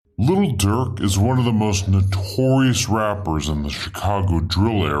Lil Durk is one of the most notorious rappers in the Chicago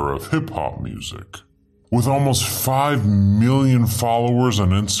drill era of hip-hop music. With almost 5 million followers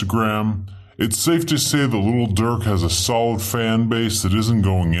on Instagram, it's safe to say that Lil Durk has a solid fan base that isn't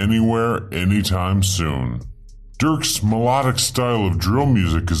going anywhere anytime soon. Durk's melodic style of drill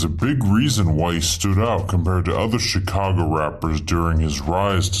music is a big reason why he stood out compared to other Chicago rappers during his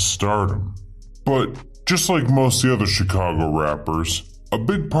rise to stardom. But just like most of the other Chicago rappers, a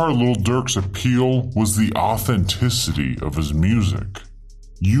big part of Lil Durk's appeal was the authenticity of his music.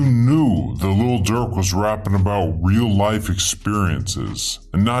 You knew that Lil Durk was rapping about real-life experiences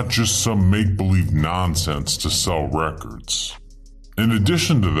and not just some make-believe nonsense to sell records. In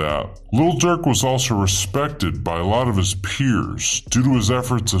addition to that, Lil Durk was also respected by a lot of his peers due to his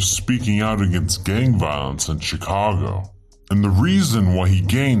efforts of speaking out against gang violence in Chicago. And the reason why he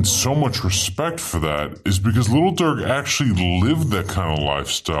gained so much respect for that is because Lil Durk actually lived that kind of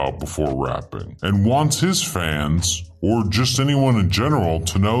lifestyle before rapping and wants his fans, or just anyone in general,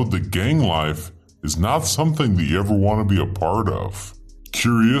 to know that gang life is not something that you ever want to be a part of.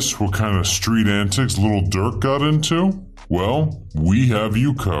 Curious what kind of street antics Lil Durk got into? Well, we have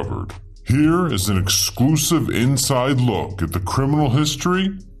you covered. Here is an exclusive inside look at the criminal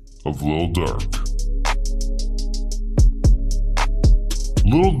history of Lil Durk.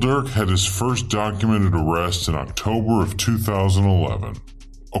 Lil Durk had his first documented arrest in October of 2011.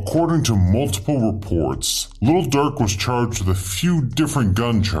 According to multiple reports, Lil Durk was charged with a few different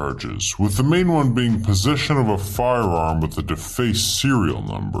gun charges, with the main one being possession of a firearm with a defaced serial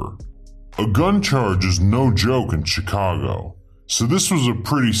number. A gun charge is no joke in Chicago, so this was a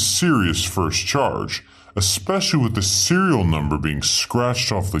pretty serious first charge, especially with the serial number being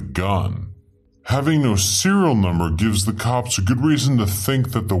scratched off the gun. Having no serial number gives the cops a good reason to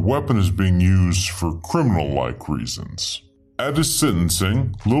think that the weapon is being used for criminal-like reasons. At his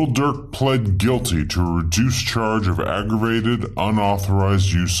sentencing, Lil Durk pled guilty to a reduced charge of aggravated,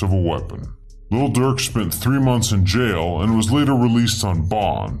 unauthorized use of a weapon. Lil Durk spent 3 months in jail and was later released on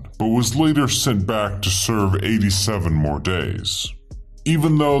bond, but was later sent back to serve 87 more days.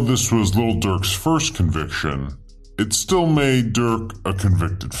 Even though this was Lil Durk's first conviction, it still made Durk a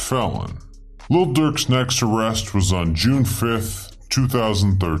convicted felon. Lil Durk's next arrest was on June 5th,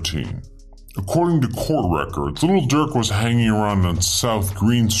 2013. According to court records, Lil Durk was hanging around on South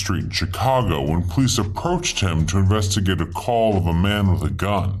Green Street in Chicago when police approached him to investigate a call of a man with a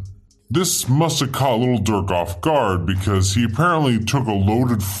gun. This must have caught Lil Durk off guard because he apparently took a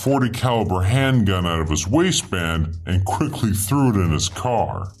loaded .40 caliber handgun out of his waistband and quickly threw it in his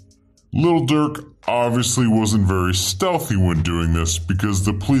car. Lil Durk obviously wasn't very stealthy when doing this because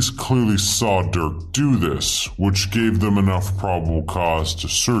the police clearly saw Durk do this, which gave them enough probable cause to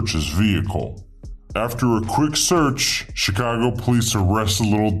search his vehicle. After a quick search, Chicago police arrested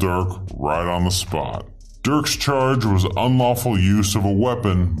Lil Durk right on the spot. Durk's charge was unlawful use of a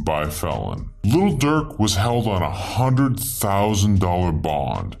weapon by a felon. Lil Durk was held on a $100,000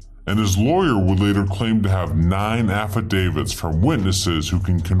 bond, and his lawyer would later claim to have 9 affidavits from witnesses who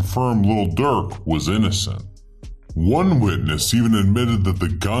can confirm Lil Durk was innocent. One witness even admitted that the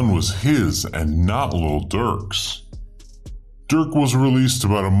gun was his and not Lil Durk's. Durk was released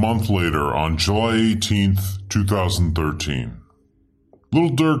about a month later on July 18th, 2013.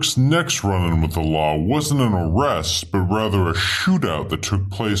 Lil Durk's next run-in with the law wasn't an arrest, but rather a shootout that took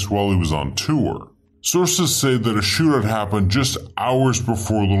place while he was on tour. Sources say that a shootout happened just hours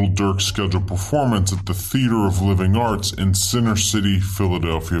before Lil Durk's scheduled performance at the Theater of Living Arts in Center City,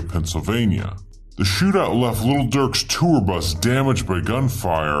 Philadelphia, Pennsylvania. The shootout left Lil Durk's tour bus damaged by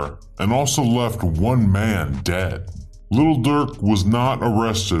gunfire and also left 1 man dead. Lil Durk was not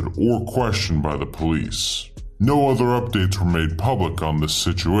arrested or questioned by the police. No other updates were made public on this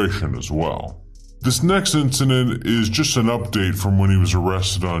situation as well. This next incident is just an update from when he was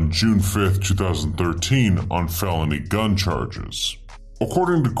arrested on June 5th, 2013 on felony gun charges.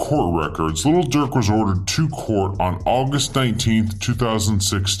 According to court records, Lil Durk was ordered to court on August 19th,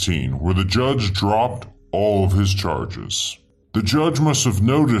 2016, where the judge dropped all of his charges. The judge must have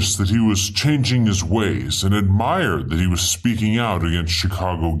noticed that he was changing his ways and admired that he was speaking out against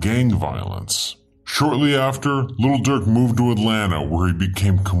Chicago gang violence. Shortly after, Lil Durk moved to Atlanta, where he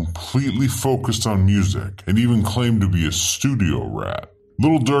became completely focused on music and even claimed to be a studio rat.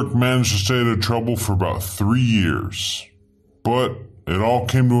 Lil Durk managed to stay out of trouble for about 3 years. But it all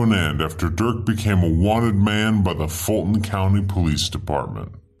came to an end after Durk became a wanted man by the Fulton County Police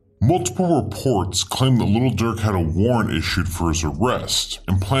Department. Multiple reports claim that Lil Durk had a warrant issued for his arrest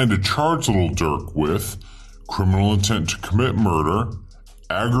and planned to charge Lil Durk with criminal intent to commit murder,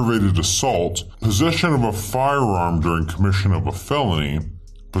 aggravated assault, possession of a firearm during commission of a felony,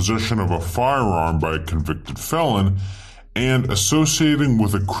 possession of a firearm by a convicted felon, and associating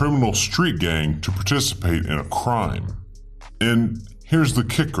with a criminal street gang to participate in a crime. And here's the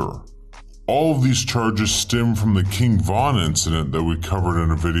kicker. All of these charges stem from the King Von incident that we covered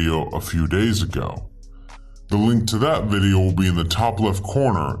in a video a few days ago. The link to that video will be in the top left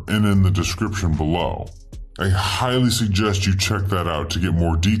corner and in the description below. I highly suggest you check that out to get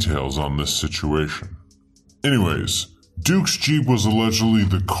more details on this situation. Anyways, Duke's Jeep was allegedly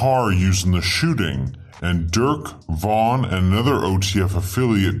the car used in the shooting, and Dirk, Von, and another OTF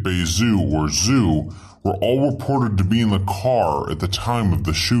affiliate, Beizhu or Zoo, were all reported to be in the car at the time of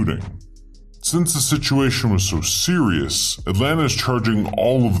the shooting. Since the situation was so serious, Atlanta is charging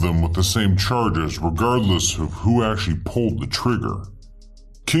all of them with the same charges regardless of who actually pulled the trigger.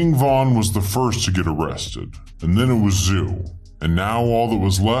 King Von was the first to get arrested, and then it was Zoo, and now all that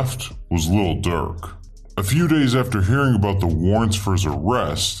was left was Lil Durk. A few days after hearing about the warrants for his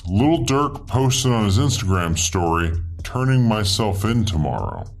arrest, Lil Durk posted on his Instagram story, "Turning myself in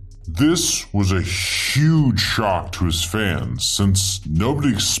tomorrow." This was a huge shock to his fans, since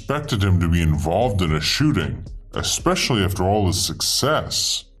nobody expected him to be involved in a shooting, especially after all his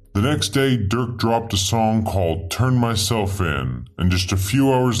success. The next day, Durk dropped a song called "Turn Myself In," and just a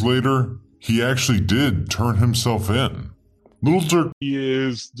few hours later, he actually did turn himself in. Lil Durk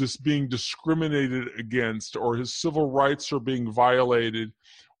is just being discriminated against, or his civil rights are being violated.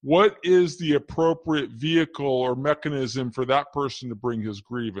 What is the appropriate vehicle or mechanism for that person to bring his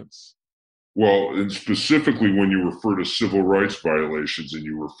grievance? Well, and specifically when you refer to civil rights violations, and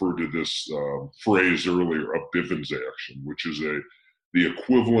you refer to this phrase earlier, a Bivens action, which is the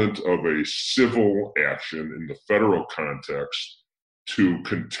equivalent of a civil action in the federal context to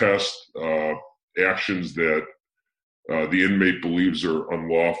contest actions that the inmate believes are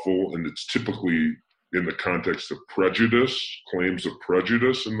unlawful, and it's typically in the context of prejudice, claims of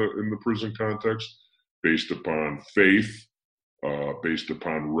prejudice in the prison context, based upon faith, based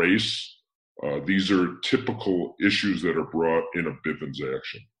upon race. These are typical issues that are brought in a Bivens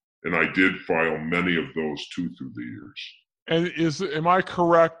action, and I did file many of those too through the years. And am I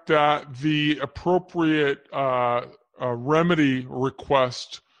correct that the appropriate remedy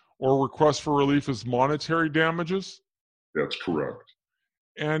request or request for relief is monetary damages? That's correct.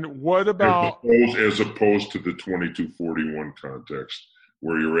 And what about... As opposed to the 2241 context,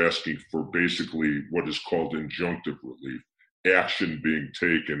 where you're asking for basically what is called injunctive relief, action being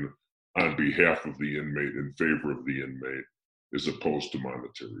taken on behalf of the inmate in favor of the inmate, as opposed to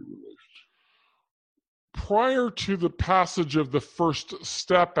monetary relief. Prior to the passage of the First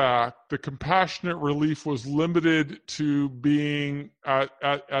Step Act, the compassionate relief was limited to being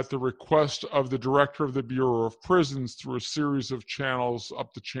at the request of the director of the Bureau of Prisons through a series of channels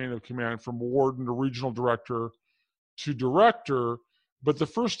up the chain of command, from warden to regional director to director. But the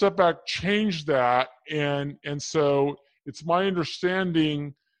First Step Act changed that, and so it's my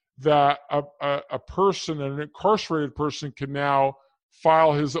understanding that a person, an incarcerated person, can now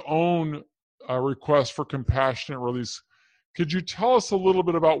file his own request for compassionate release. Could you tell us a little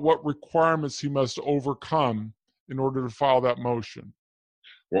bit about what requirements he must overcome in order to file that motion?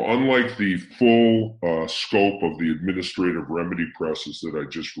 Well, unlike the full scope of the administrative remedy process that I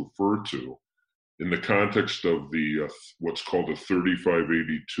just referred to, in the context of the what's called a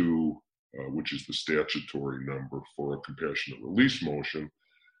 3582, which is the statutory number for a compassionate release motion,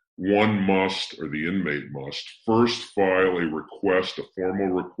 one must, or the inmate must, first file a request, a formal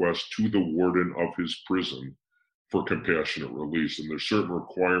request to the warden of his prison for compassionate release. And there's certain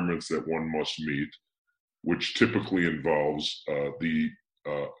requirements that one must meet, which typically involves a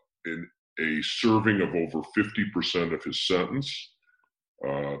serving of over 50% of his sentence,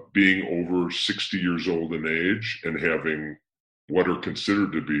 being over 60 years old in age, and having what are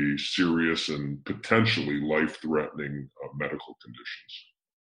considered to be serious and potentially life-threatening medical conditions.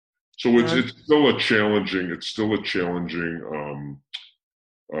 So it's still a challenging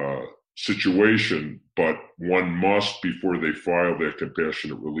situation, but one must, before they file that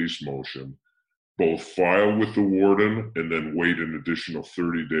compassionate release motion, both file with the warden and then wait an additional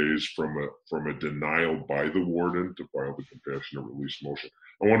 30 days from a denial by the warden to file the compassionate release motion.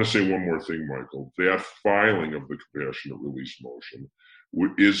 I want to say one more thing, Michael. That filing of the compassionate release motion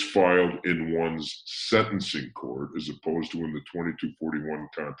is filed in one's sentencing court, as opposed to in the 2241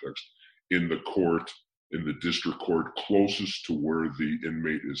 context, in the district court closest to where the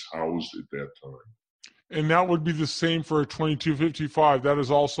inmate is housed at that time. And that would be the same for a 2255. That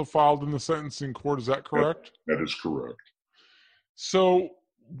is also filed in the sentencing court. Is that correct? That is correct. So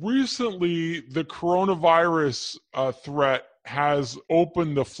recently, the coronavirus threat has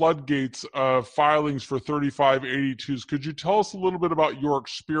opened the floodgates of filings for 3582s. Could you tell us a little bit about your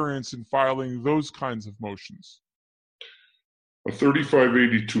experience in filing those kinds of motions? A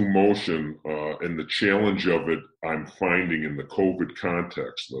 3582 motion and the challenge of it I'm finding in the COVID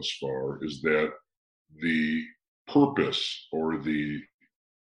context thus far is that the purpose or the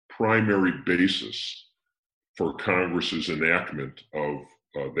primary basis for Congress's enactment of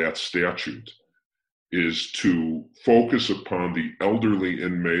that statute is to focus upon the elderly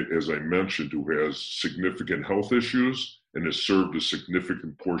inmate, as I mentioned, who has significant health issues and has served a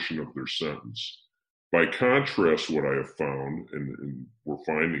significant portion of their sentence. By contrast, what I have found, and we're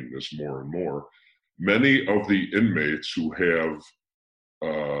finding this more and more, many of the inmates who have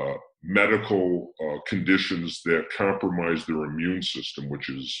medical conditions that compromise their immune system, which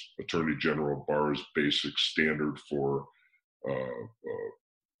is Attorney General Barr's basic standard for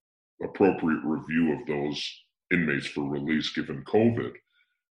appropriate review of those inmates for release given COVID,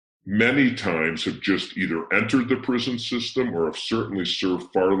 many times have just either entered the prison system or have certainly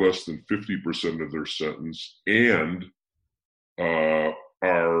served far less than 50% of their sentence and are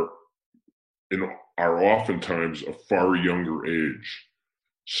oftentimes a far younger age.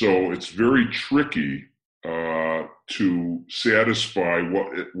 So it's very tricky to satisfy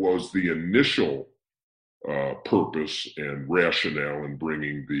what it was the initial purpose and rationale in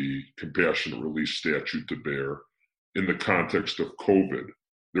bringing the compassionate release statute to bear in the context of COVID.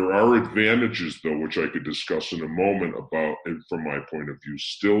 There are advantages, though, which I could discuss in a moment about, and from my point of view,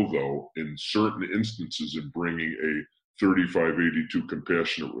 still, though, in certain instances in bringing a 3582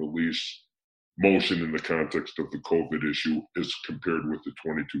 compassionate release motion in the context of the COVID issue as compared with the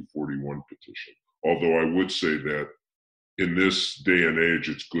 2241 petition. Although I would say that in this day and age,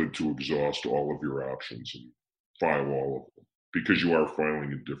 it's good to exhaust all of your options and file all of them because you are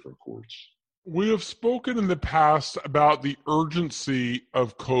filing in different courts. We have spoken in the past about the urgency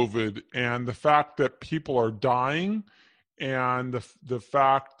of COVID and the fact that people are dying and the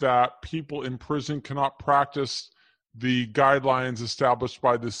fact that people in prison cannot practice the guidelines established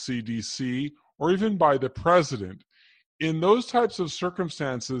by the CDC or even by the president. In those types of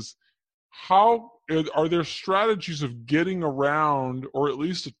circumstances, how are there strategies of getting around or at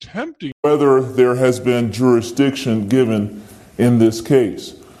least attempting whether there has been jurisdiction given in this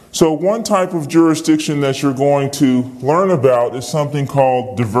case? So one type of jurisdiction that you're going to learn about is something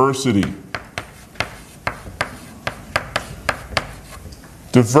called diversity.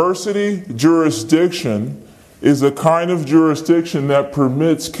 Diversity jurisdiction is a kind of jurisdiction that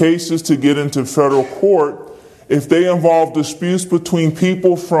permits cases to get into federal court if they involve disputes between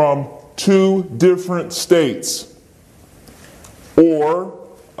people from two different states, or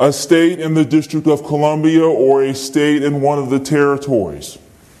a state in the District of Columbia or a state in one of the territories.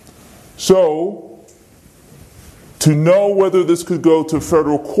 So, to know whether this could go to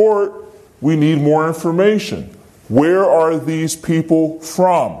federal court, we need more information. Where are these people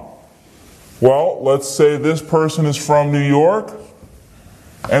from? Well, let's say this person is from New York,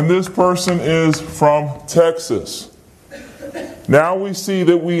 and this person is from Texas. Now we see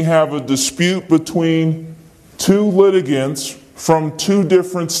that we have a dispute between two litigants from two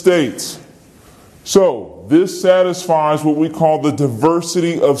different states. So this satisfies what we call the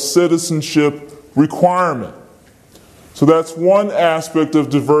diversity of citizenship requirement. So that's one aspect of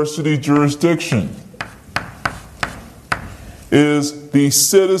diversity jurisdiction, is the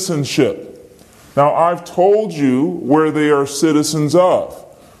citizenship. Now I've told you where they are citizens of.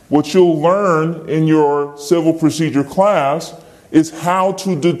 What you'll learn in your civil procedure class is how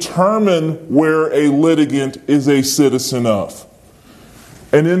to determine where a litigant is a citizen of.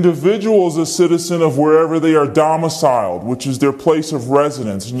 An individual is a citizen of wherever they are domiciled, which is their place of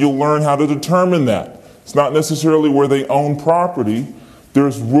residence, and you'll learn how to determine that. It's not necessarily where they own property.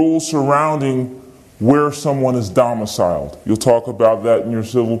 There's rules surrounding where someone is domiciled. You'll talk about that in your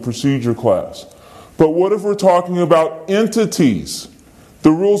civil procedure class. But what if we're talking about entities?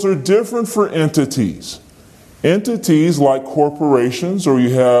 The rules are different for entities. Entities like corporations, or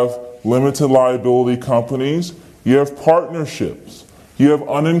you have limited liability companies, you have partnerships, you have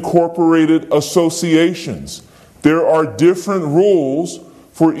unincorporated associations. There are different rules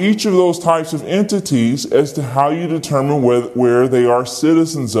for each of those types of entities as to how you determine where they are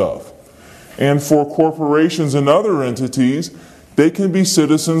citizens of. And for corporations and other entities, they can be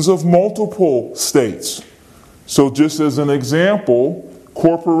citizens of multiple states. So just as an example,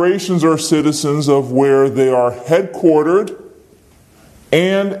 corporations are citizens of where they are headquartered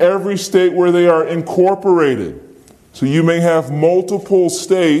and every state where they are incorporated. So you may have multiple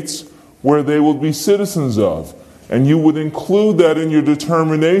states where they will be citizens of, and you would include that in your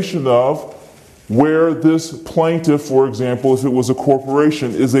determination of where this plaintiff, for example, if it was a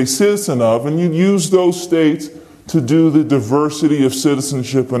corporation, is a citizen of, and you use those states to do the diversity of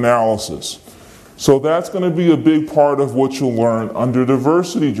citizenship analysis. So that's going to be a big part of what you'll learn under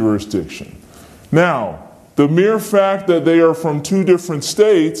diversity jurisdiction. Now, the mere fact that they are from two different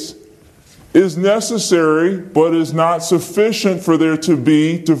states is necessary, but is not sufficient for there to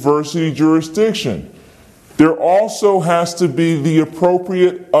be diversity jurisdiction. There also has to be the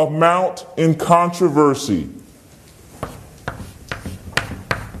appropriate amount in controversy.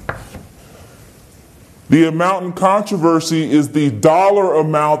 The amount in controversy is the dollar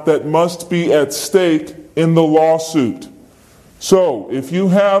amount that must be at stake in the lawsuit. So, if you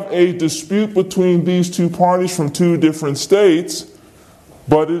have a dispute between these two parties from two different states,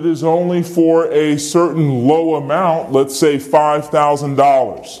 but it is only for a certain low amount, let's say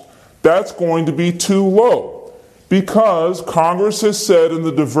 $5,000, that's going to be too low because Congress has said in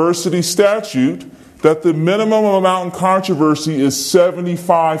the diversity statute that the minimum amount in controversy is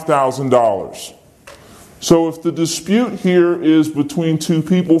 $75,000. So if the dispute here is between two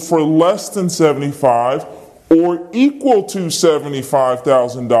people for less than $75,000 or equal to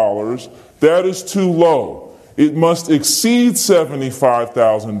 $75,000, that is too low. It must exceed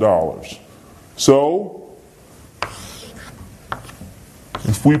 $75,000. So,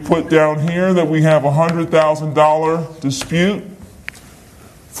 if we put down here that we have a $100,000 dispute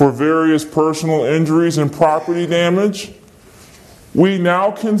for various personal injuries and property damage, we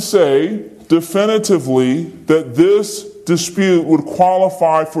now can say definitively that this dispute would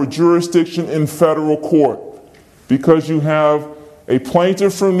qualify for jurisdiction in federal court because you have a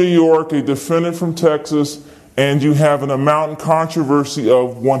plaintiff from New York, a defendant from Texas, and you have an amount in controversy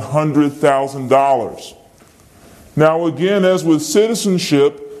of $100,000. Now again, as with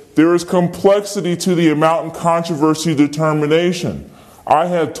citizenship, there is complexity to the amount in controversy determination. I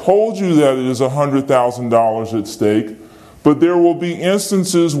had told you that it is $100,000 at stake, but there will be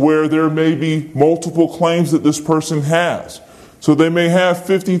instances where there may be multiple claims that this person has. So they may have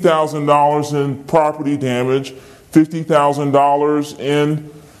 $50,000 in property damage, $50,000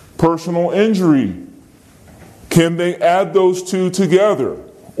 in personal injury. Can they add those two together?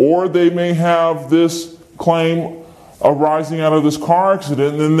 Or they may have this claim arising out of this car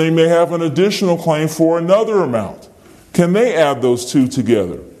accident, and then they may have an additional claim for another amount. Can they add those two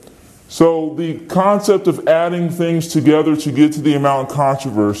together? So the concept of adding things together to get to the amount of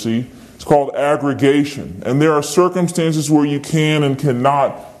controversy is called aggregation. And there are circumstances where you can and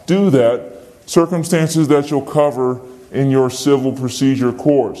cannot do that, circumstances that you'll cover in your civil procedure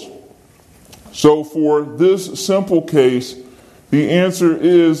course. So for this simple case, the answer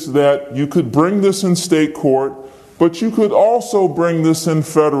is that you could bring this in state court, but you could also bring this in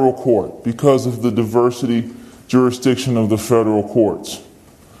federal court because of the diversity jurisdiction of the federal courts.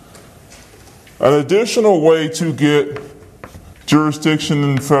 An additional way to get jurisdiction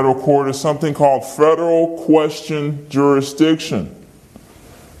in federal court is something called federal question jurisdiction.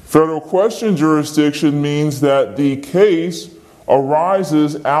 Federal question jurisdiction means that the case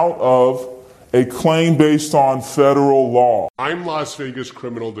arises out of a claim based on federal law. I'm Las Vegas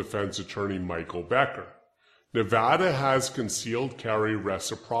criminal defense attorney Michael Becker. Nevada has concealed carry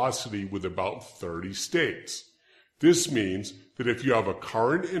reciprocity with about 30 states. This means that if you have a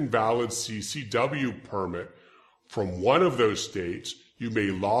current invalid CCW permit from one of those states, you may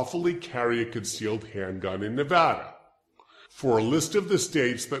lawfully carry a concealed handgun in Nevada. For a list of the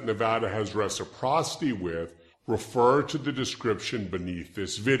states that Nevada has reciprocity with, refer to the description beneath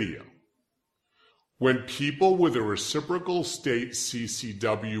this video. When people with a reciprocal state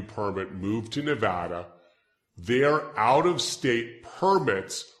CCW permit move to Nevada, their out-of-state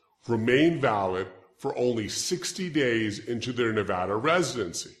permits remain valid for only 60 days into their Nevada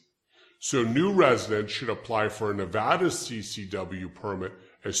residency. So new residents should apply for a Nevada CCW permit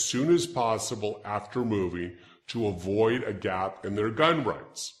as soon as possible after moving to avoid a gap in their gun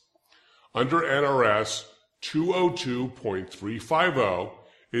rights. Under NRS 202.350,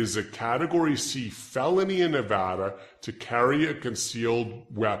 it is a Category C felony in Nevada to carry a concealed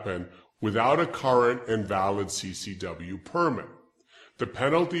weapon without a current and valid CCW permit. The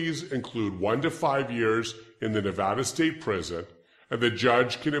penalties include 1 to 5 years in the Nevada State Prison, and the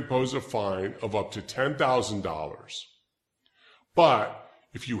judge can impose a fine of up to $10,000. But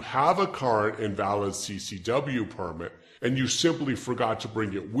if you have a current and valid CCW permit and you simply forgot to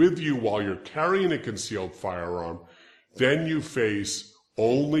bring it with you while you're carrying a concealed firearm, then you face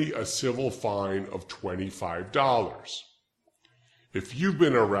only a civil fine of $25. If you've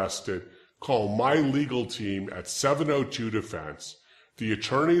been arrested, call my legal team at 702 Defense. The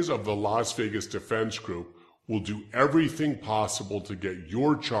attorneys of the Las Vegas Defense Group will do everything possible to get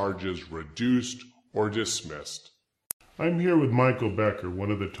your charges reduced or dismissed. I'm here with Michael Becker, one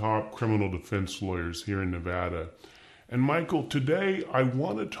of the top criminal defense lawyers here in Nevada. And Michael, today I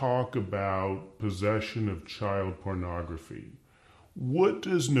want to talk about possession of child pornography. What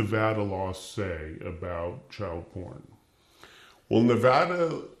does Nevada law say about child porn? Well,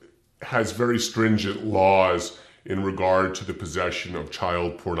 Nevada has very stringent laws in regard to the possession of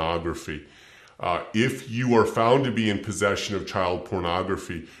child pornography. If you are found to be in possession of child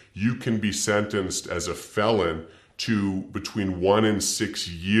pornography, you can be sentenced as a felon to between 1 and 6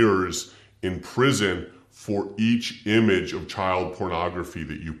 years in prison for each image of child pornography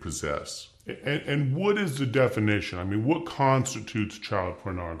that you possess. And what is the definition? I mean, what constitutes child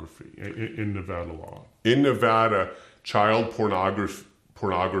pornography in Nevada law? In Nevada, child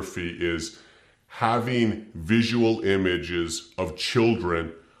pornography is having visual images of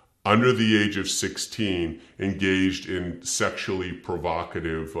children under the age of 16 engaged in sexually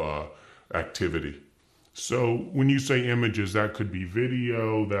provocative activity. So when you say images, that could be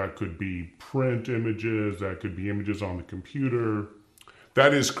video, that could be print images, that could be images on the computer.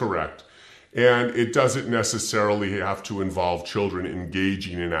 That is correct. And it doesn't necessarily have to involve children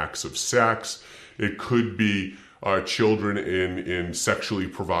engaging in acts of sex. It could be children in sexually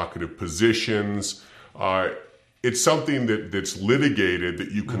provocative positions. It's something that's litigated that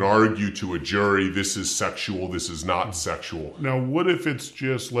you can argue to a jury, this is sexual, this is not sexual. Now, what if it's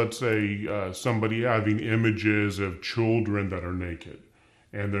just, let's say, somebody having images of children that are naked,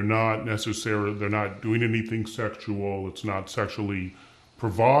 and they're not doing anything sexual, it's not sexually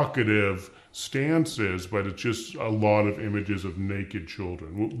provocative stances, but it's just a lot of images of naked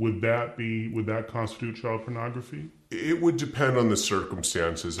children. Would that constitute child pornography? It would depend on the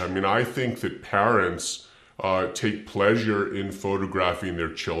circumstances. I mean, I think that parents take pleasure in photographing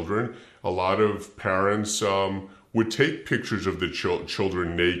their children. A lot of parents would take pictures of the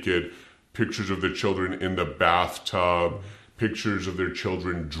children naked, pictures of the children in the bathtub, pictures of their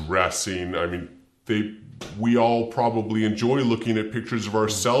children dressing. I mean, we all probably enjoy looking at pictures of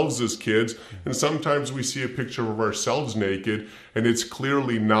ourselves as kids, and sometimes we see a picture of ourselves naked, and it's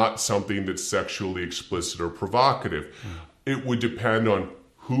clearly not something that's sexually explicit or provocative. It would depend on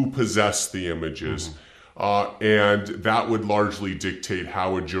who possessed the images. And that would largely dictate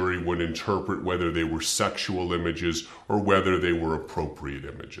how a jury would interpret whether they were sexual images or whether they were appropriate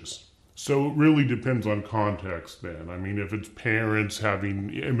images. So it really depends on context then. I mean, if it's parents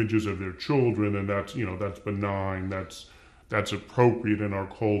having images of their children, and that's benign, that's appropriate in our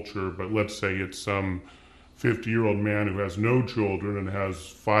culture. But let's say it's some 50-year-old man who has no children and has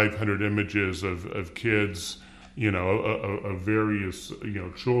 500 images of kids, of various,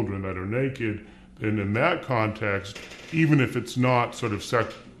 children that are naked. And in that context, even if it's not sort of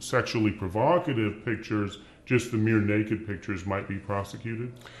sexually provocative pictures, just the mere naked pictures might be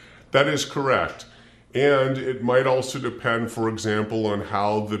prosecuted? That is correct. And it might also depend, for example, on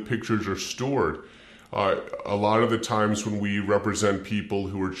how the pictures are stored. A lot of the times when we represent people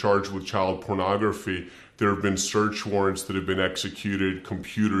who are charged with child pornography, there have been search warrants that have been executed,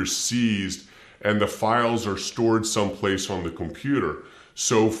 computers seized, and the files are stored someplace on the computer.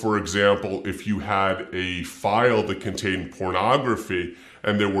 So, for example, if you had a file that contained pornography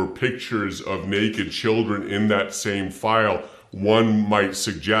and there were pictures of naked children in that same file, one might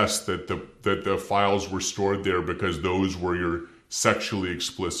suggest that the files were stored there because those were your sexually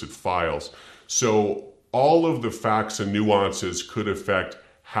explicit files. So all of the facts and nuances could affect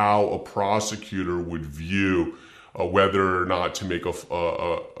how a prosecutor would view whether or not to make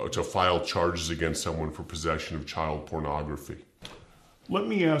to file charges against someone for possession of child pornography. Let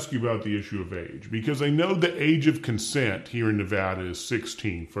me ask you about the issue of age, because I know the age of consent here in Nevada is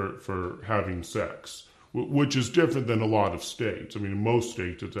 16 for having sex, which is different than a lot of states. I mean, in most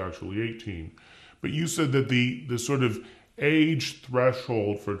states, it's actually 18. But you said that the sort of age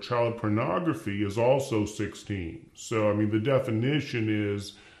threshold for child pornography is also 16. So, I mean, the definition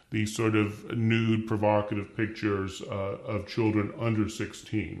is these sort of nude, provocative pictures of children under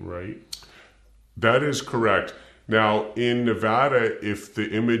 16, right? That is correct. Now, in Nevada, if the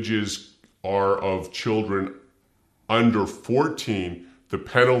images are of children under 14, the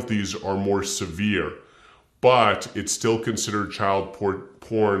penalties are more severe, but it's still considered child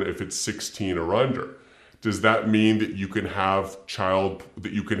porn if it's 16 or under. Does that mean that you can have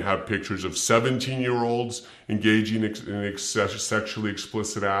pictures of 17-year-olds engaging in sexually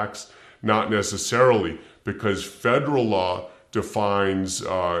explicit acts? Not necessarily, because federal law defines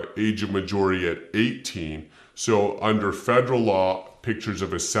age of majority at 18. So under federal law, pictures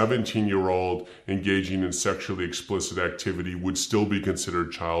of a 17-year-old engaging in sexually explicit activity would still be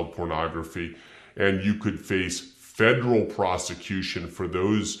considered child pornography. and you could face federal prosecution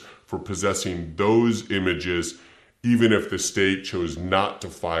for possessing those images, even if the state chose not to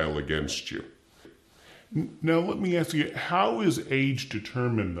file against you. Now, let me ask you, how is age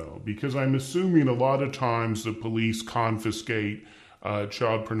determined, though? Because I'm assuming a lot of times the police confiscate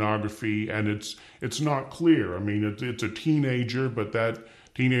child pornography, and it's not clear. I mean, it's a teenager, but that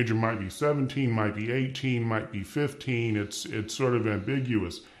teenager might be 17, might be 18, might be 15. It's sort of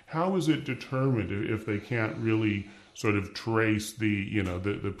ambiguous. How is it determined if they can't really sort of trace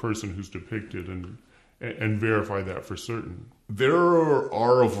the person who's depicted and verify that for certain? There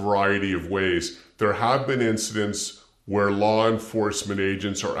are a variety of ways. There have been incidents where law enforcement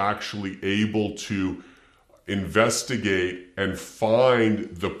agents are actually able to investigate and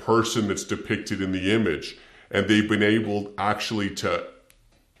find the person that's depicted in the image. And they've been able actually to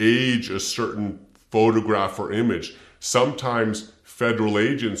age a certain photograph or image. Sometimes federal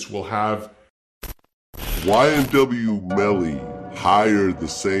agents will have... Y&W Melly hired the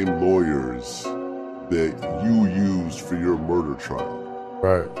same lawyers that you used for your murder trial.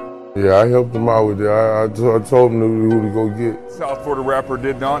 Right. Yeah, I helped him out with that. I told him who to go get. South Florida rapper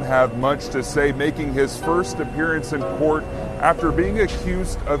did not have much to say, making his first appearance in court after being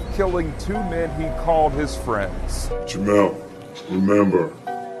accused of killing two men he called his friends. Jamel, remember,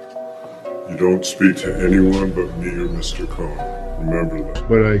 you don't speak to anyone but me or Mr. Cohn. Remember that.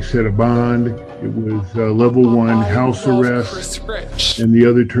 But I set a bond. It was level 1 house arrest, and the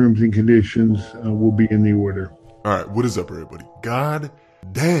other terms and conditions will be in the order. All right, what is up, everybody? God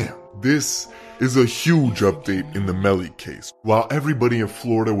damn, this is a huge update in the Melly case. While everybody in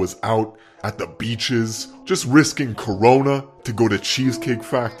Florida was out at the beaches, just risking Corona to go to Cheesecake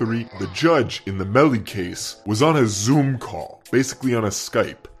Factory, the judge in the Melly case was on a Zoom call, basically on a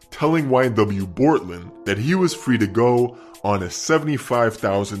Skype, telling Y&W Bortland that he was free to go on a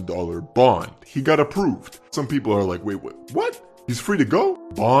 $75,000 bond. He got approved. Some people are like, wait, what? He's free to go?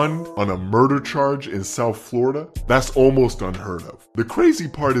 Bond on a murder charge in South Florida? That's almost unheard of. The crazy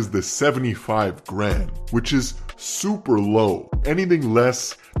part is the $75,000, which is super low. Anything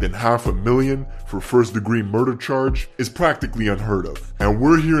less than $500,000 for first-degree murder charge is practically unheard of. And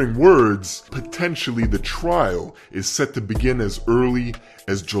we're hearing words, potentially the trial is set to begin as early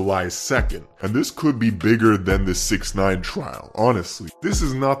as July 2nd. And this could be bigger than the 6ix9ine trial, honestly. This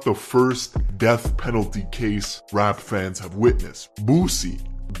is not the first death penalty case rap fans have witnessed. Boosie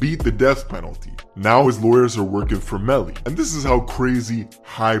beat the death penalty. Now his lawyers are working for Melly. And this is how crazy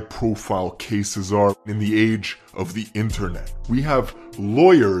high-profile cases are in the age of the internet. We have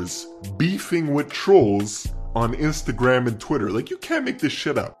lawyers beefing with trolls on Instagram and Twitter. Like, you can't make this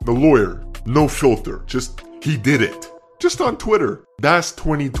shit up. The lawyer, no filter, just he did it. Just on Twitter. That's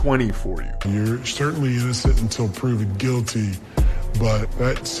 2020 for you. You're certainly innocent until proven guilty, but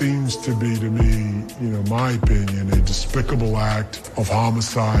that seems to be, to me, my opinion, a despicable act of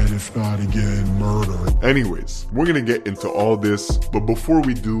homicide, if not, again, murder. Anyways, we're gonna get into all this, but before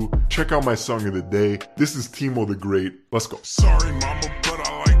we do, check out my song of the day. This is Timo the Great. Let's go. Sorry, mama, but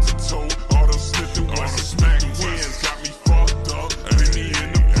I like to tote. All those Smith and Wesson smack wins got me fucked up. Put me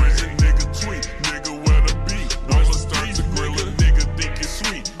in the prison, nigga tweet. Nigga, where the beat? I'ma start to grill a nigga, think it's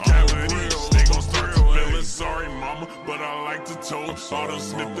sweet. Real, they gon' start to feelin'. Sorry, mama, but I like to tote. All those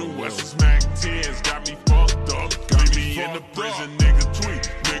Smith and Wesson smack 10s got me fucked up. Put me in the prison, nigga tweet.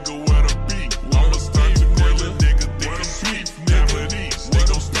 Nigga, where the beat? I'ma start to grill a nigga, think it's sweet. Never these, they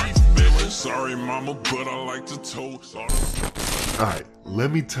gon' start to feelin'. Sorry, mama, but I like to tote. Alright,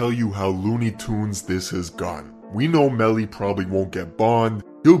 let me tell you how Looney Tunes this has gone. We know Melly probably won't get bond.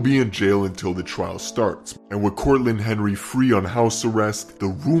 He'll be in jail until the trial starts. And with Cortland Henry free on house arrest, the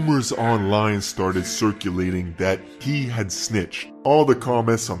rumors online started circulating that he had snitched. All the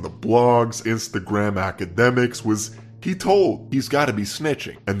comments on the blogs, Instagram, academics was, he told, he's gotta be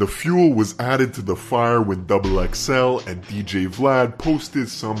snitching. And the fuel was added to the fire when XXL and DJ Vlad posted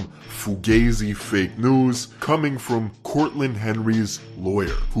some fugazi fake news coming from Cortland Henry's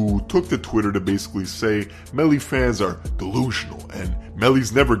lawyer, who took to Twitter to basically say Melly fans are delusional and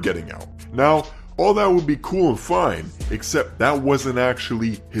Melly's never getting out. Now, all that would be cool and fine, except that wasn't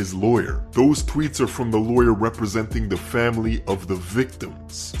actually his lawyer. Those tweets are from the lawyer representing the family of the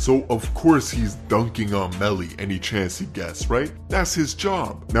victims. So of course he's dunking on Melly any chance he gets, right? That's his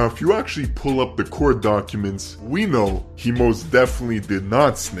job. Now if you actually pull up the court documents, we know he most definitely did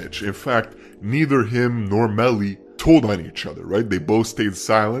not snitch. In fact, neither him nor Melly told on each other, right? They both stayed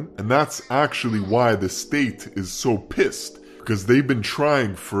silent, and that's actually why the state is so pissed. because they've been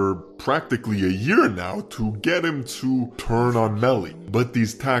trying for practically a year now to get him to turn on Melly. But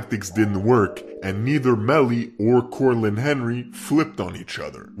these tactics didn't work, and neither Melly or Corlin Henry flipped on each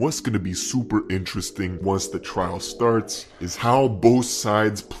other. What's gonna be super interesting once the trial starts is how both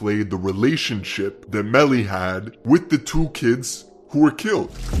sides played the relationship that Melly had with the two kids who were killed.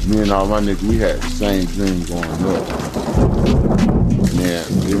 Me and all my niggas, we had the same dream going up. Man,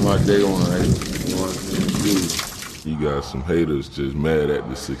 get my day on, you know what I'm saying? You got some haters just mad at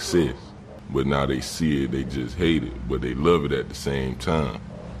the success, but now they see it, they just hate it, but they love it at the same time.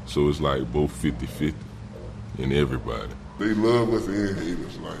 So it's like both 50-50 in everybody. They love us and hate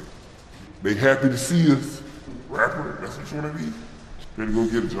us, like, they happy to see us. Rapper, that's what you wanna be? Better go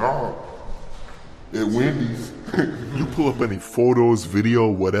get a job at Wendy's. You pull up any photos,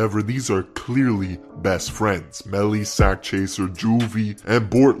 video, whatever, these are clearly best friends. Melly, Sack Chaser, Juvie, and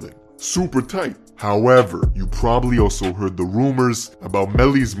Bortland. Super tight. However, you probably also heard the rumors about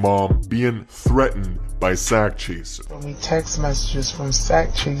Melly's mom being threatened by Sack Chaser. So we text messages from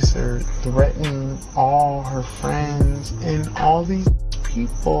Sack Chaser threatening all her friends and all these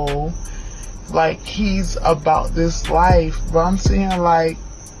people like he's about this life. But I'm saying, like,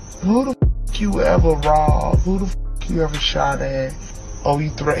 who the you ever robbed? Who the you ever shot at? Oh, you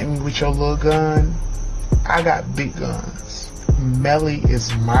threatened me with your little gun? I got big guns. Melly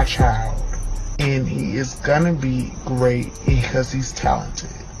is my child, and he is gonna be great because he's talented.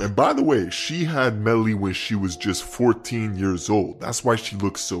 And by the way, she had Melly when she was just 14 years old. That's why she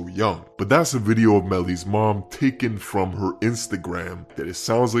looks so young. But that's a video of Melly's mom taken from her Instagram that it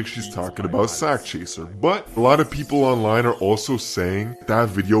sounds like she's talking about Sack Chaser. But a lot of people online are also saying that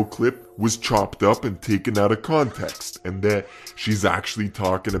video clip was chopped up and taken out of context, and that she's actually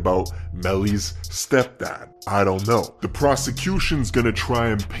talking about Melly's stepdad. I don't know. The prosecution's gonna try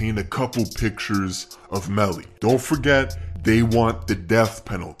and paint a couple pictures of Melly. Don't forget, they want the death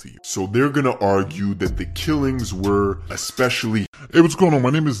penalty. So they're gonna argue that the killings were especially... Hey, what's going on?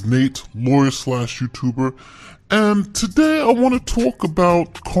 My name is Nate, lawyer/YouTuber, and today I want to talk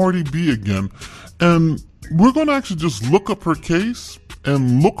about Cardi B again. And we're gonna actually just look up her case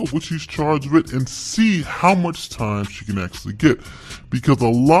and look at what she's charged with and see how much time she can actually get. Because a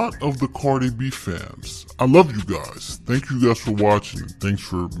lot of the Cardi B fans, I love you guys. Thank you guys for watching. Thanks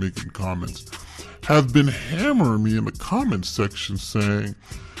for making comments. Have been hammering me in the comments section saying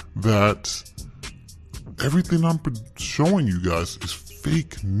that everything I'm showing you guys is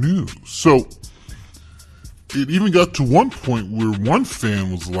fake news. So it even got to one point where one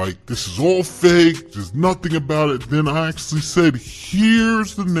fan was like, this is all fake, there's nothing about it. Then I actually said,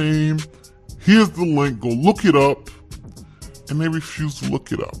 here's the name, here's the link, go look it up. And they refused to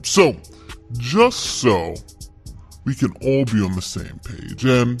look it up. So, just so we can all be on the same page,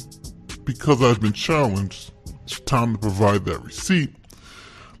 and because I've been challenged, it's time to provide that receipt.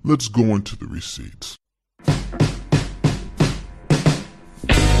 Let's go into the receipts.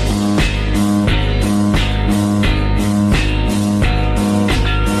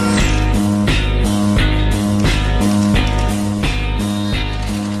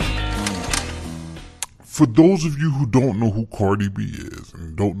 For those of you who don't know who Cardi B is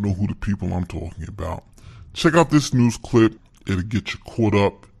and don't know who the people I'm talking about, check out this news clip. It'll get you caught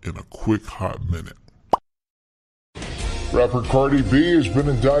up in a quick hot minute. Rapper Cardi B has been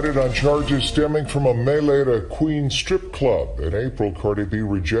indicted on charges stemming from a melee at a Queens strip club. In April, Cardi B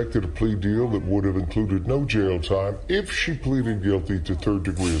rejected a plea deal that would have included no jail time if she pleaded guilty to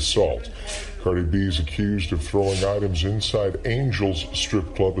third-degree assault. Cardi B is accused of throwing items inside Angel's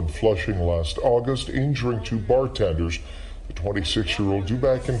strip club in Flushing last August, injuring two bartenders. The 26-year-old due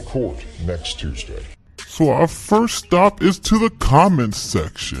back in court next Tuesday. So our first stop is to the comments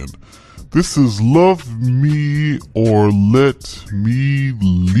section. This is Love Me or Let Me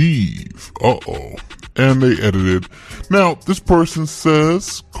Leave. Uh-oh. And they edited. Now, this person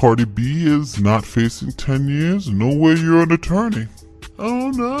says Cardi B is not facing 10 years. No way you're an attorney.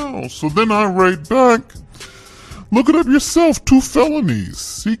 Oh no. So then I write back, look it up yourself, 2 felonies.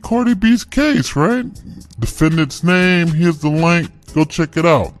 See Cardi B's case, right? Defendant's name, here's the link, go check it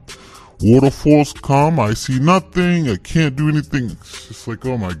out. Waterfalls come, I see nothing, I can't do anything. It's just like,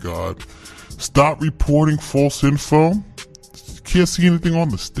 oh my God. Stop reporting false info. Can't see anything on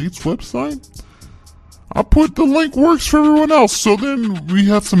the state's website. I put the link works for everyone else. So then we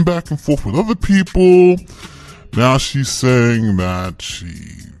have some back and forth with other people. Now she's saying that she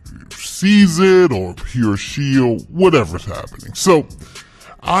sees it, or he or she, or whatever's happening. So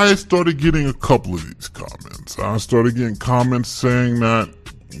I started getting a couple of these comments. I started getting comments saying that,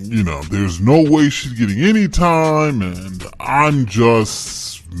 you know, there's no way she's getting any time, and I'm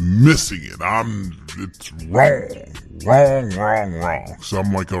just missing it. It's wrong. wrong. So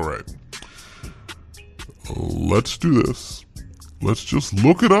I'm like, all right, let's do this. Let's just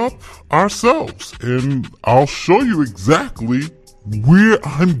look it up ourselves, and I'll show you exactly where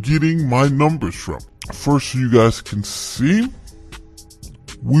I'm getting my numbers from. First, so you guys can see,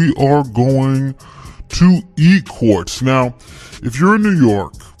 we are going to e-courts. Now, if you're in New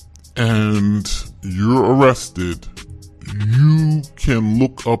York and you're arrested, you can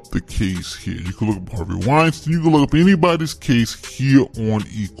look up the case here. You can look up Harvey Weinstein. You can look up anybody's case here on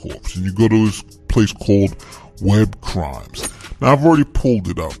eCorps. And you go to this place called Web Crimes. Now, I've already pulled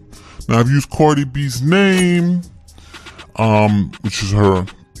it up. Now, I've used Cardi B's name, which is her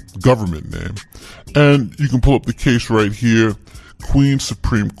government name. And you can pull up the case right here. Queens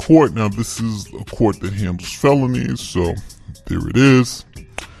Supreme Court. Now, this is a court that handles felonies. So, there it is.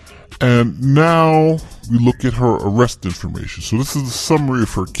 And now we look at her arrest information. So this is the summary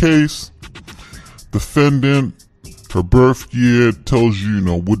of her case. Defendant, her birth year, tells you,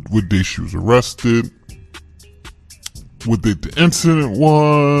 what day she was arrested, what date the incident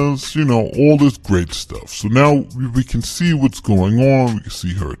was, all this great stuff. So now we can see what's going on. We can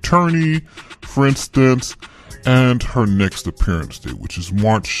see her attorney, for instance, and her next appearance date, which is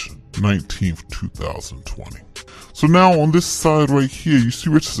March 19th, 2020. So now on this side right here, you see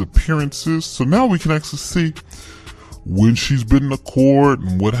where it says appearances. So now we can actually see when she's been to court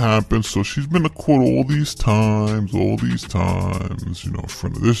and what happened. So she's been to court all these times, in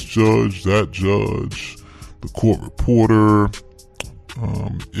front of this judge, that judge, the court reporter.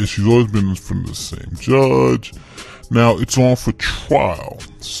 She's always been in front of the same judge. Now it's on for trial.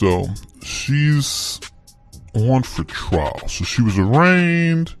 So she's on for trial. So she was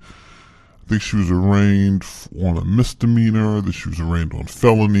arraigned. I think she was arraigned on a misdemeanor, that she was arraigned on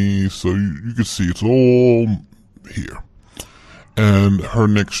felony. So you can see it's all here. And her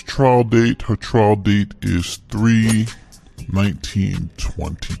next trial date, is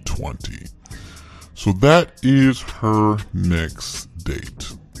 3/19/2020. So that is her next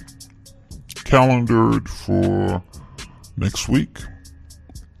date. Calendared for next week.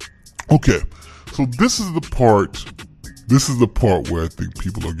 Okay, so this is the part where I think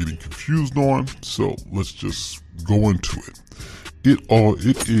people are getting confused on. So let's just go into it.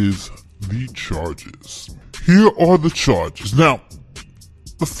 It is the charges. Here are the charges. Now,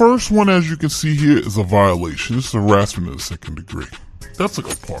 the first one, as you can see here, is a violation. This is harassment of the second degree. That's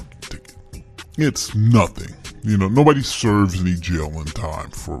like a parking ticket. It's nothing. Nobody serves any jail in time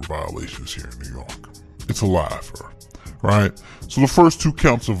for violations here in New York. It's a laugher, right? So the first two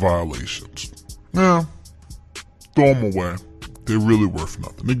counts are violations. Now, throw them away. They're really worth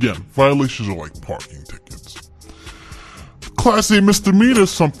nothing. Again, violations are like parking tickets. Class A misdemeanor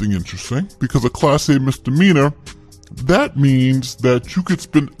is something interesting, because a Class A misdemeanor, that means that you could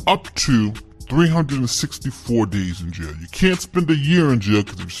spend up to 364 days in jail. You can't spend a year in jail,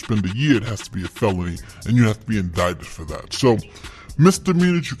 because if you spend a year, it has to be a felony, and you have to be indicted for that. So,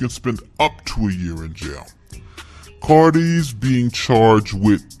 misdemeanors, you can spend up to a year in jail. Cardi's being charged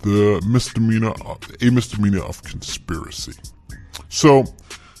with the misdemeanor of conspiracy. So,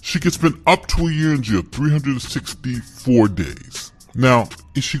 she could spend up to a year in jail, 364 days. Now,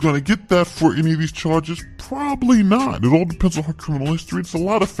 is she going to get that for any of these charges? Probably not. It all depends on her criminal history. It's a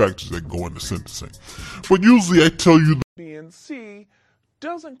lot of factors that go into sentencing. But usually I tell you B and C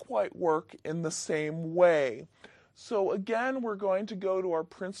doesn't quite work in the same way. So again, we're going to go to our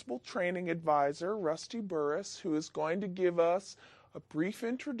principal training advisor, Rusty Burris, who is going to give us a brief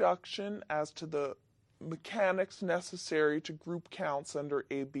introduction as to the mechanics necessary to group counts under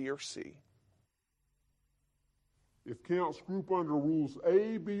A, B, or C. If counts group under rules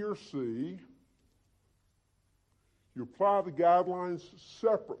A, B, or C, you apply the guidelines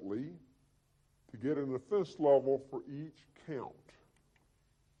separately to get an offense level for each count.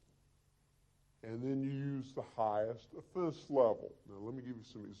 And then you use the highest offense level. Now, let me give you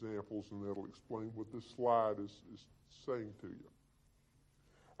some examples, and that'll explain what this slide is saying to you.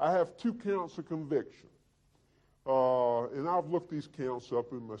 I have 2 counts of conviction. And I've looked these counts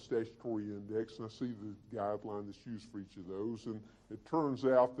up in my statutory index, and I see the guideline that's used for each of those. And it turns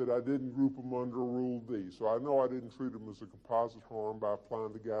out that I didn't group them under Rule D. So I know I didn't treat them as a composite harm by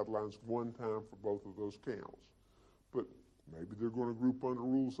applying the guidelines one time for both of those counts. But maybe they're going to group under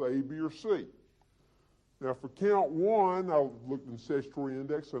Rules A, B, or C. Now, for count 1, I looked in the statutory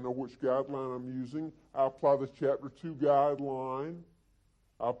index. I know which guideline I'm using. I apply the Chapter 2 guideline.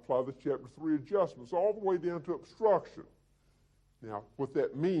 I apply the Chapter 3 adjustments all the way down to obstruction. Now, what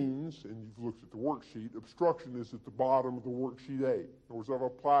that means, and you've looked at the worksheet, obstruction is at the bottom of the worksheet A. In other words, I've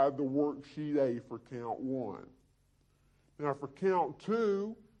applied the worksheet A for count 1. Now, for count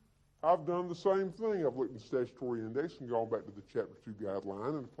 2, I've done the same thing. I've looked at the statutory index and gone back to the Chapter 2 guideline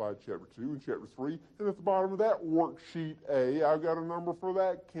and applied Chapter 2 and Chapter 3. And at the bottom of that worksheet A, I've got a number for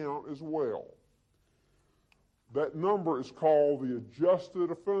that count as well. That number is called the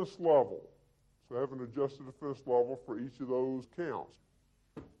adjusted offense level. So I have an adjusted offense level for each of those counts.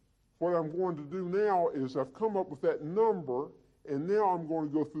 What I'm going to do now is I've come up with that number, and now I'm going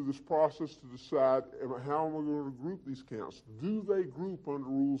to go through this process to decide how am I going to group these counts. Do they group under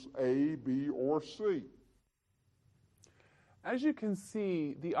rules A, B, or C? As you can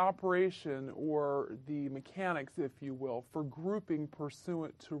see, the operation or the mechanics, if you will, for grouping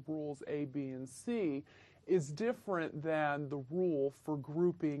pursuant to rules A, B, and C is different than the rule for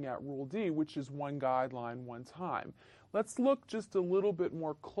grouping at Rule D, which is one guideline, one time. Let's look just a little bit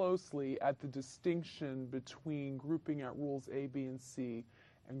more closely at the distinction between grouping at rules A, B, and C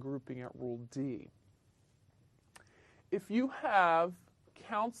and grouping at Rule D. If you have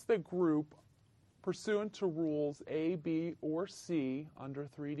counts that group pursuant to rules A, B, or C under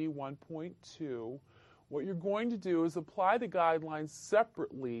 3D 1.2, what you're going to do is apply the guidelines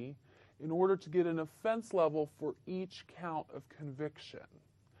separately in order to get an offense level for each count of conviction.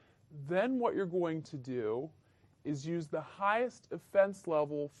 Then what you're going to do is use the highest offense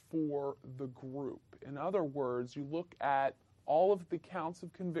level for the group. In other words, you look at all of the counts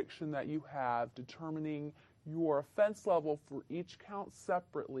of conviction that you have, determining your offense level for each count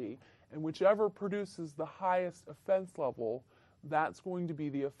separately, and whichever produces the highest offense level, that's going to be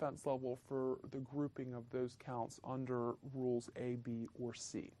the offense level for the grouping of those counts under rules A, B, or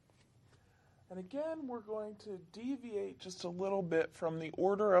C. And again, we're going to deviate just a little bit from the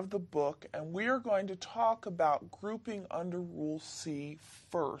order of the book, and we are going to talk about grouping under Rule C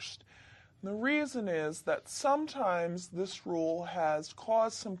first. And the reason is that sometimes this rule has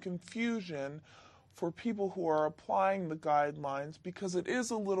caused some confusion for people who are applying the guidelines because it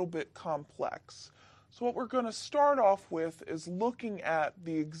is a little bit complex. So what we're going to start off with is looking at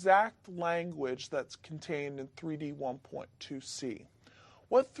the exact language that's contained in 3D 1.2c.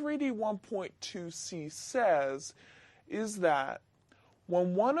 What 3D 1.2c says is that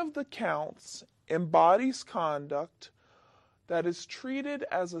when one of the counts embodies conduct that is treated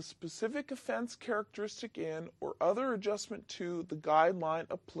as a specific offense characteristic in or other adjustment to the guideline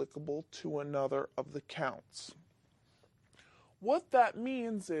applicable to another of the counts. What that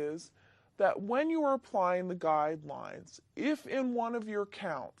means is that when you are applying the guidelines, if in one of your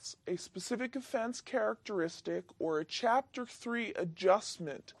counts a specific offense characteristic or a Chapter 3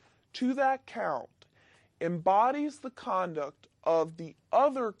 adjustment to that count embodies the conduct of the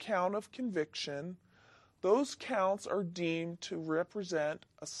other count of conviction, those counts are deemed to represent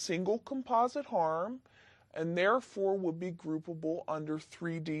a single composite harm and therefore would be groupable under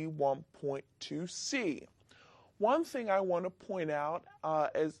 3D 1.2c. One thing I want to point out,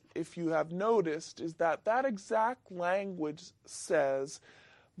 as if you have noticed, is that that exact language says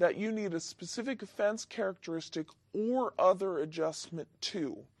that you need a specific offense characteristic or other adjustment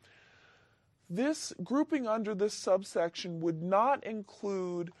to. This grouping under this subsection would not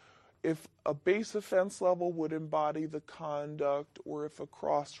include if a base offense level would embody the conduct or if a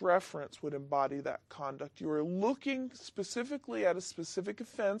cross-reference would embody that conduct. You are looking specifically at a specific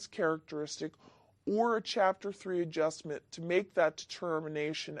offense characteristic or a Chapter 3 adjustment to make that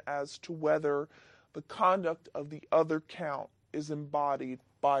determination as to whether the conduct of the other count is embodied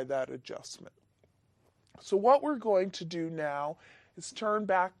by that adjustment. So what we're going to do now is turn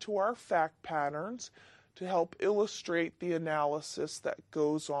back to our fact patterns to help illustrate the analysis that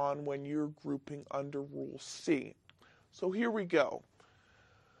goes on when you're grouping under Rule C. So here we go.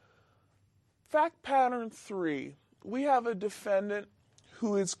 Fact pattern 3. We have a defendant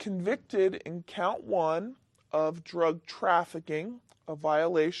who is convicted in count 1 of drug trafficking, a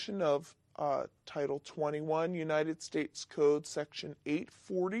violation of Title 21 United States Code Section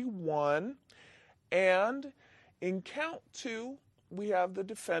 841, and in count 2 we have the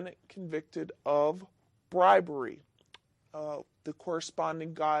defendant convicted of bribery. The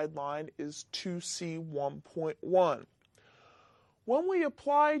corresponding guideline is 2C 1.1. When we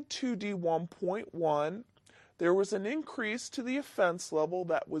applied 2D 1.1, there was an increase to the offense level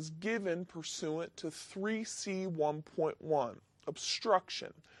that was given pursuant to 3C 1.1,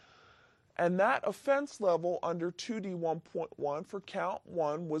 obstruction. And that offense level under 2D 1.1 for count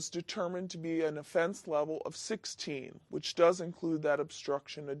 1 was determined to be an offense level of 16, which does include that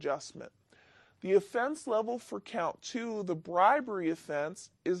obstruction adjustment. The offense level for count 2, the bribery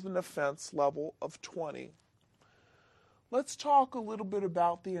offense, is an offense level of 20. Let's talk a little bit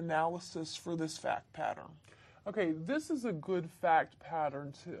about the analysis for this fact pattern. Okay, this is a good fact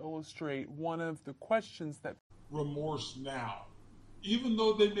pattern to illustrate one of the questions that remorse now. even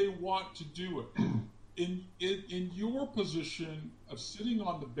though they may want to do it. In your position of sitting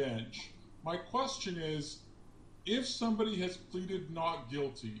on the bench, my question is, if somebody has pleaded not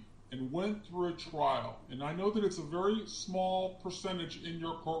guilty and went through a trial, and I know that it's a very small percentage in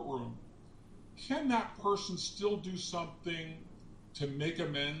your courtroom, can that person still do something to make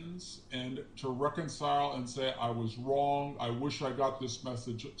amends and to reconcile and say, I was wrong, I wish I got this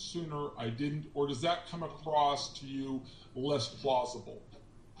message sooner, I didn't? Or does that come across to you less plausible?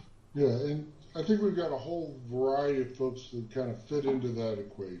 Yeah, and I think we've got a whole variety of folks that kind of fit into that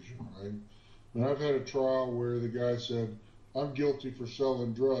equation, right? And I've had a trial where the guy said, I'm guilty for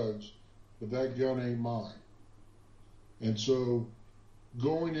selling drugs, but that gun ain't mine. And so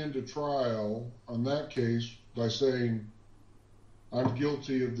going into trial on that case by saying, I'm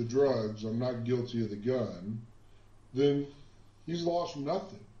guilty of the drugs, I'm not guilty of the gun, then he's lost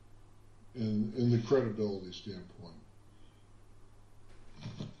nothing in the credibility standpoint.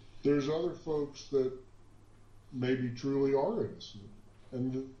 There's other folks that maybe truly are innocent,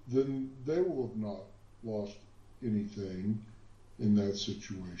 and then they will have not lost anything in that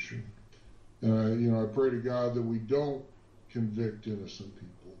situation. And I pray to God that we don't convict innocent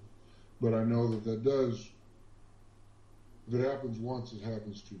people, but I know that does. If it happens once, it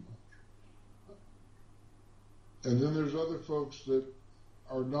happens too much. And then there's other folks that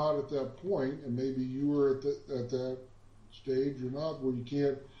are not at that point, and maybe you were at that stage or not, where you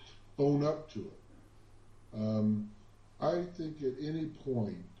can't own up to it. I think at any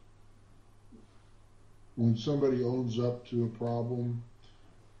point, when somebody owns up to a problem,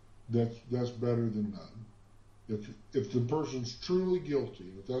 that's better than none. If the person's truly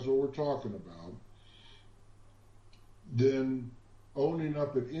guilty, if that's what we're talking about, then owning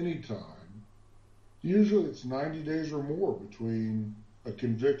up at any time, usually it's 90 days or more between a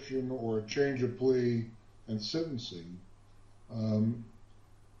conviction or a change of plea and sentencing.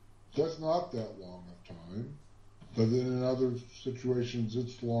 That's not that long of time, but then in other situations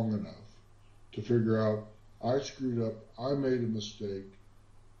it's long enough to figure out, I screwed up, I made a mistake,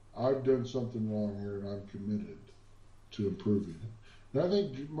 I've done something wrong here, and I'm committed to improving it. And I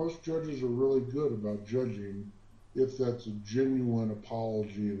think most judges are really good about judging if that's a genuine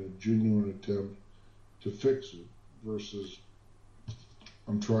apology and a genuine attempt to fix it versus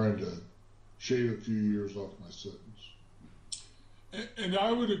I'm trying to shave a few years off my sentence. And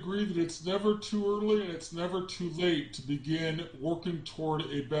I would agree that it's never too early and it's never too late to begin working toward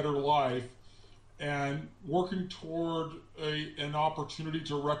a better life and working toward an opportunity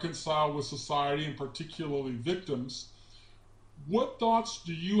to reconcile with society and particularly victims. What thoughts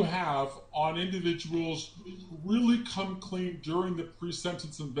do you have on individuals who really come clean during the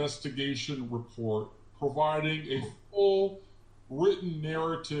pre-sentence investigation report, providing a full written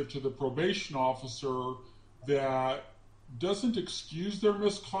narrative to the probation officer that doesn't excuse their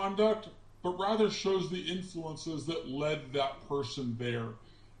misconduct, but rather shows the influences that led that person there?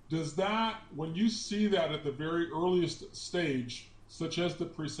 Does that, when you see that at the very earliest stage, such as the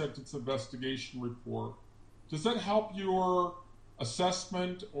pre-sentence investigation report, does that help your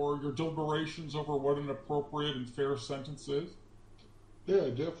assessment or your deliberations over what an appropriate and fair sentence is? Yeah,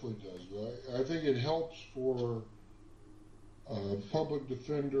 it definitely does. I think it helps for a public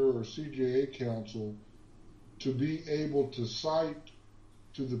defender or CJA counsel to be able to cite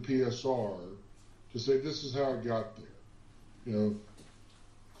to the PSR to say, this is how I got there.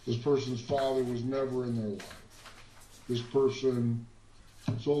 This person's father was never in their life. This person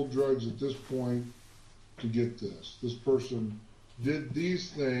sold drugs at this point to get this. This person did these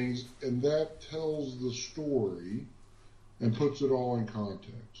things, and that tells the story and puts it all in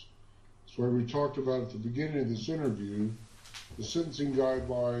context. That's why we talked about at the beginning of this interview, the sentencing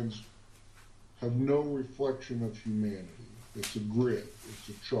guidelines have no reflection of humanity. It's a grid, it's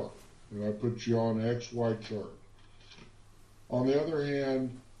a chart, and I put you on an XY chart. On the other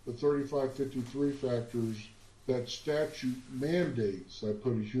hand, the 3553 factors, that statute mandates I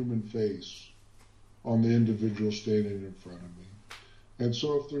put a human face on the individual standing in front of me. And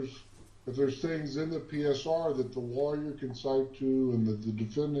so if there's things in the PSR that the lawyer can cite to and that the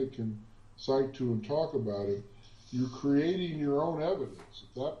defendant can cite to and talk about it, you're creating your own evidence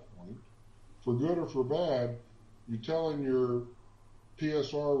at that point. For good or for bad, you're telling your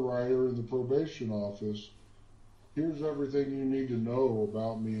PSR writer in the probation office, here's everything you need to know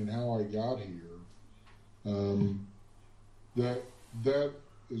about me and how I got here. That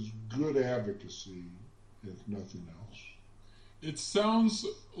is good advocacy, if nothing else. It sounds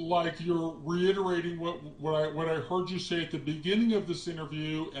like you're reiterating what I heard you say at the beginning of this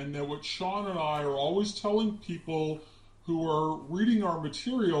interview, and that what Sean and I are always telling people who are reading our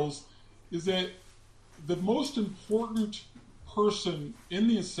materials is that the most important person in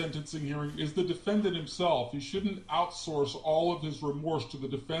the sentencing hearing is the defendant himself. He shouldn't outsource all of his remorse to the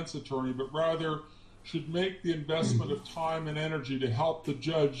defense attorney, but rather should make the investment of time and energy to help the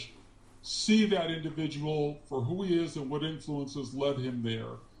judge see that individual for who he is and what influences led him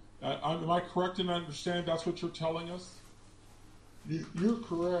there. Am I correct in understanding that's what you're telling us? You're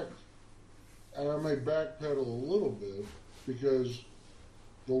correct, and I may backpedal a little bit because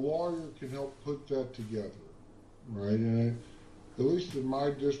the lawyer can help put that together, right? And at least in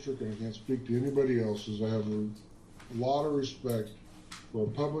my district, and I can't speak to anybody else's, I have a lot of respect for a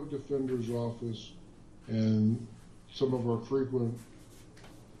public defender's office and some of our frequent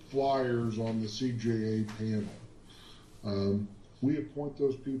flyers on the CJA panel. We appoint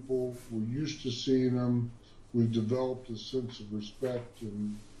those people. We're used to seeing them. We've developed a sense of respect.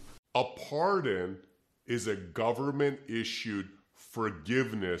 And a pardon is a government-issued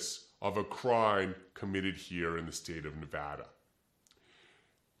forgiveness of a crime committed here in the state of Nevada.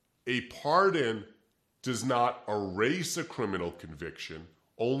 A pardon does not erase a criminal conviction.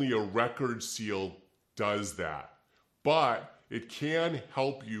 Only a record seal does that. But it can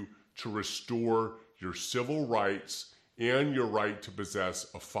help you to restore your civil rights and your right to possess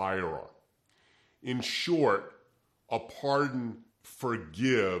a firearm. In short, a pardon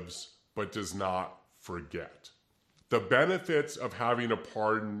forgives but does not forget. The benefits of having a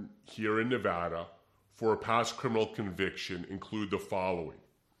pardon here in Nevada for a past criminal conviction include the following.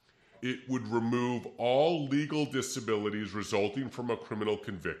 It would remove all legal disabilities resulting from a criminal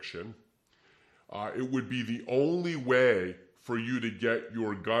conviction. It would be the only way for you to get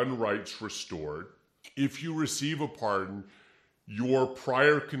your gun rights restored. If you receive a pardon, your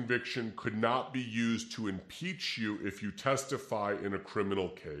prior conviction could not be used to impeach you if you testify in a criminal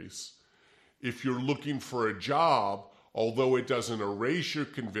case. If you're looking for a job, although it doesn't erase your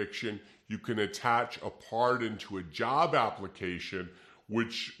conviction, you can attach a pardon to a job application,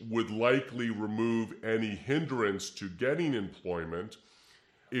 which would likely remove any hindrance to getting employment.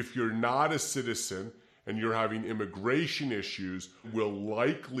 If you're not a citizen and you're having immigration issues, will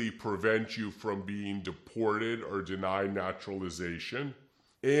likely prevent you from being deported or denied naturalization,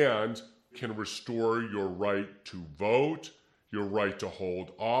 and can restore your right to vote, your right to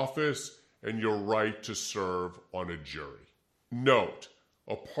hold office, and your right to serve on a jury. Note,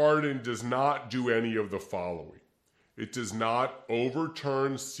 a pardon does not do any of the following. It does not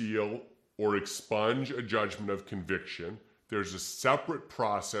overturn, seal, or expunge a judgment of conviction. There's a separate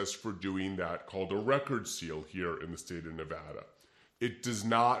process for doing that called a record seal here in the state of Nevada. It does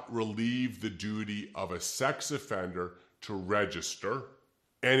not relieve the duty of a sex offender to register,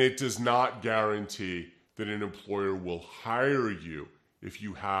 and it does not guarantee that an employer will hire you if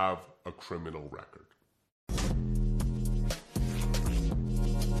you have a criminal record.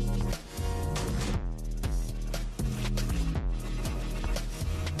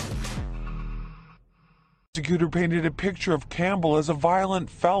 The prosecutor painted a picture of Campbell as a violent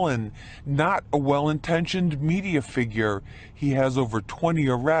felon, not a well-intentioned media figure. He has over 20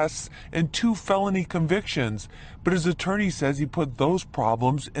 arrests and 2 felony convictions, but his attorney says he put those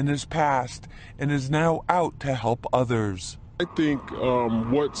problems in his past and is now out to help others. I think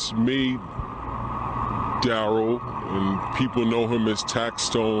what's made Daryl, and people know him as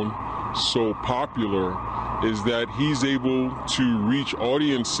Taxstone, so popular is that he's able to reach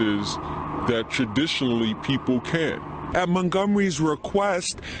audiences that traditionally people can't. At Montgomery's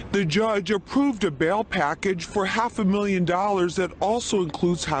request, the judge approved a bail package for $500,000 that also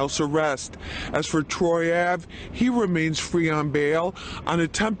includes house arrest. As for Troy Ave, he remains free on bail on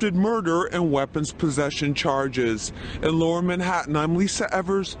attempted murder and weapons possession charges. In Lower Manhattan, I'm Lisa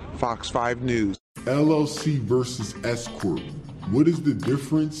Evers, Fox 5 News. LLC versus S Corp. What is the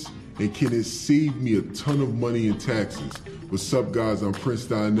difference, and can it save me a ton of money in taxes? What's up, guys? I'm Prince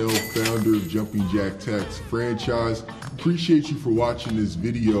Donnell, founder of Jumping Jack Tax Franchise. Appreciate you for watching this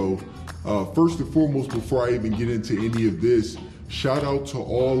video. First and foremost, before I even get into any of this, shout out to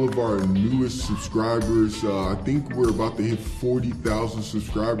all of our newest subscribers. I think we're about to hit 40,000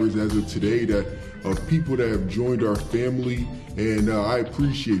 subscribers as of today, of people that have joined our family, and I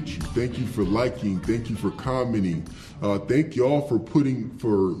appreciate you. Thank you for liking, thank you for commenting. Thank y'all for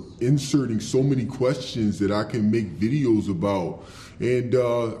inserting so many questions that I can make videos about. And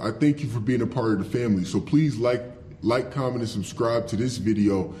I thank you for being a part of the family. So please like, comment, and subscribe to this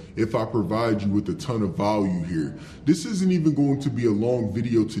video if I provide you with a ton of value here. This isn't even going to be a long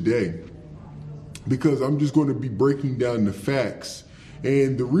video today because I'm just going to be breaking down the facts.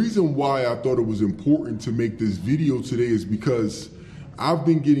 And the reason why I thought it was important to make this video today is because I've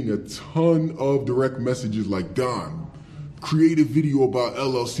been getting a ton of direct messages like, Don, create a video about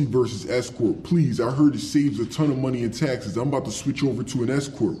LLC versus S Corp. Please, I heard it saves a ton of money in taxes. I'm about to switch over to an S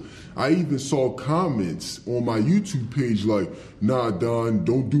Corp. I even saw comments on my YouTube page like, nah, Don,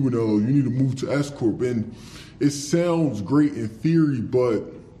 don't do an LLC. You need to move to S Corp. And it sounds great in theory, but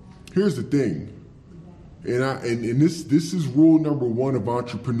here's the thing. And this is rule number one of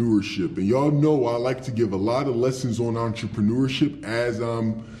entrepreneurship. And y'all know I like to give a lot of lessons on entrepreneurship as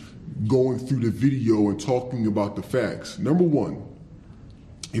I'm going through the video and talking about the facts. Number one,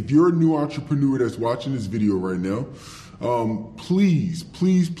 if you're a new entrepreneur that's watching this video right now, please,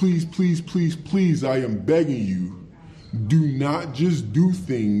 I am begging you, do not just do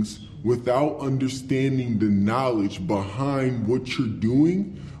things without understanding the knowledge behind what you're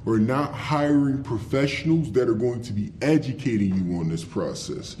doing, or not hiring professionals that are going to be educating you on this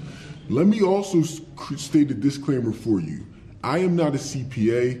process. Let me also state a disclaimer for you. I am not a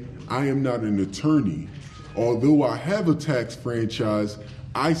CPA. I am not an attorney. Although I have a tax franchise,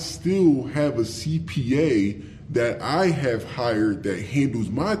 I still have a CPA that I have hired that handles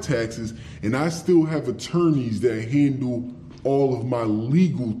my taxes, and I still have attorneys that handle all of my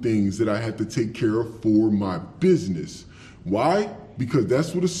legal things that I have to take care of for my business. Why? Because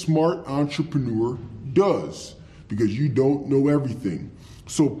that's what a smart entrepreneur does, because you don't know everything.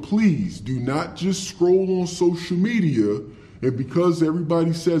 So please do not just scroll on social media and because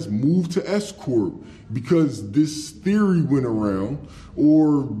everybody says move to S Corp, because this theory went around,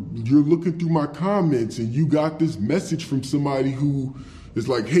 or you're looking through my comments and you got this message from somebody who is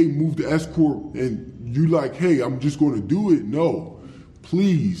like, hey, move to S Corp, and you like, hey, I'm just going to do it. No,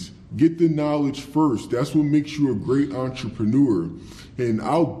 please. Get the knowledge first. That's what makes you a great entrepreneur. And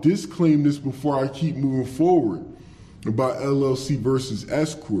I'll disclaim this before I keep moving forward about LLC versus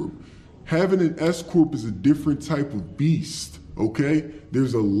S Corp. Having an S Corp is a different type of beast, okay?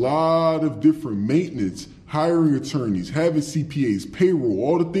 There's a lot of different maintenance, hiring attorneys, having CPAs, payroll,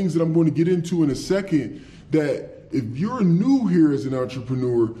 all the things that I'm going to get into in a second, that if you're new here as an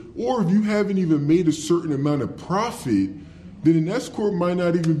entrepreneur, or if you haven't even made a certain amount of profit, then an S Corp might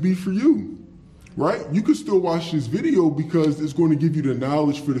not even be for you, right? You can still watch this video because it's going to give you the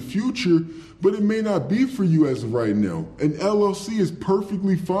knowledge for the future, but it may not be for you as of right now. An LLC is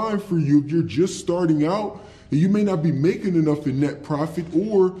perfectly fine for you if you're just starting out and you may not be making enough in net profit,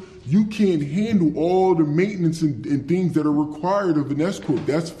 or you can't handle all the maintenance and things that are required of an S Corp.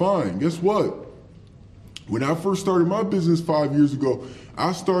 That's fine. Guess what? When I first started my business 5 years ago,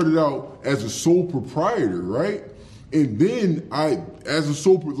 I started out as a sole proprietor, right? And then as a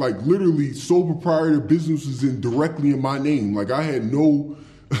literally sole proprietor, business was directly in my name. Like I had no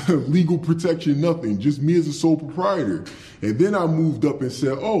legal protection, nothing, just me as a sole proprietor. And then I moved up and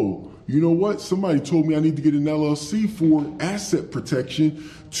said, oh, you know what? Somebody told me I need to get an LLC for asset protection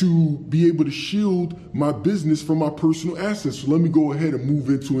to be able to shield my business from my personal assets. So let me go ahead and move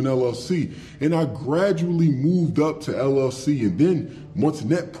into an LLC. And I gradually moved up to LLC. And then once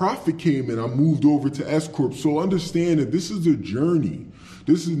net profit came in, I moved over to S Corp. So understand that this is a journey.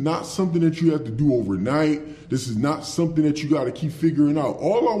 This is not something that you have to do overnight. This is not something that you got to keep figuring out.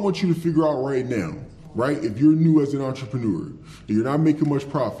 All I want you to figure out right now, right? If you're new as an entrepreneur and you're not making much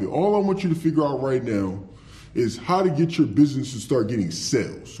profit, all I want you to figure out right now is how to get your business to start getting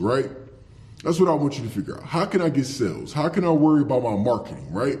sales, right? That's what I want you to figure out. How can I get sales? How can I worry about my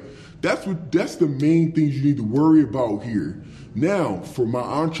marketing, right? That's the main things you need to worry about here. Now, for my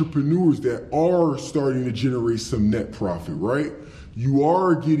entrepreneurs that are starting to generate some net profit, right? You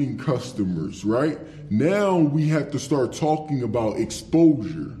are getting customers, right? Now we have to start talking about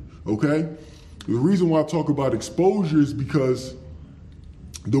exposure, okay? The reason why I talk about exposure is because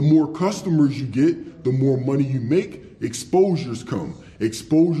the more customers you get, the more money you make, exposures come.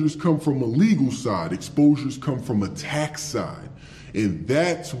 Exposures come from a legal side. Exposures come from a tax side. And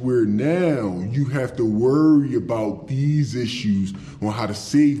that's where now you have to worry about these issues on how to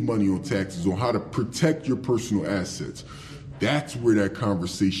save money on taxes, on how to protect your personal assets. That's where that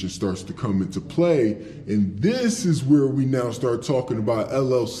conversation starts to come into play. And this is where we now start talking about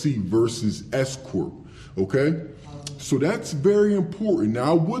LLC versus S Corp, okay? So that's very important.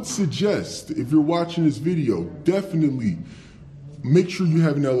 Now, I would suggest, if you're watching this video, definitely make sure you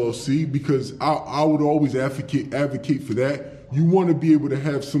have an LLC, because I would always advocate for that. You want to be able to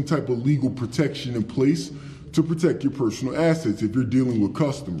have some type of legal protection in place to protect your personal assets if you're dealing with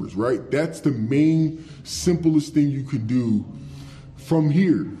customers, right? That's the main, simplest thing you can do from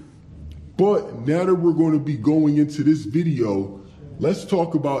here. But now that we're going to be going into this video, let's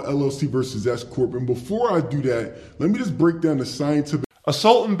talk about LLC versus S Corp. And before I do that, let me just break down the scientific.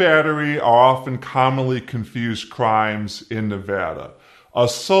 Assault and battery are often commonly confused crimes in Nevada.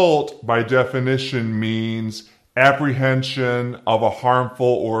 Assault, by definition, means apprehension of a harmful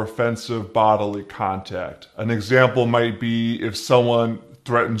or offensive bodily contact. An example might be if someone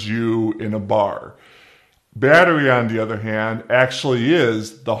threatens you in a bar. Battery, on the other hand, actually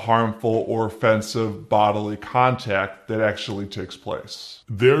is the harmful or offensive bodily contact that actually takes place.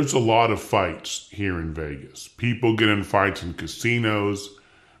 There's a lot of fights here in Vegas. People get in fights in casinos.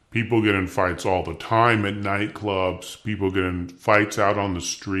 People get in fights all the time at nightclubs. People get in fights out on the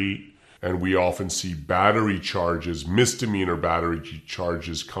street. And we often see battery charges, misdemeanor battery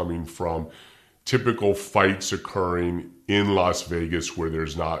charges coming from typical fights occurring in Las Vegas where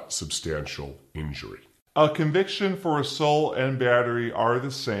there's not substantial injury. A conviction for assault and battery are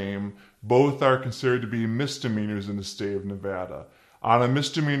the same. Both are considered to be misdemeanors in the state of Nevada. On a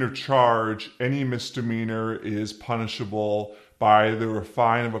misdemeanor charge, any misdemeanor is punishable by either a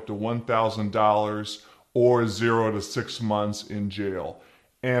fine of up to $1,000 or 0 to 6 months in jail.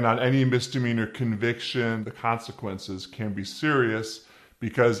 And on any misdemeanor conviction, the consequences can be serious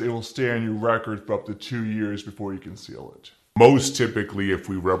because it will stay on your record for up to 2 years before you can seal it. Most typically, if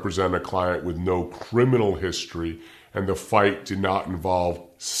we represent a client with no criminal history and the fight did not involve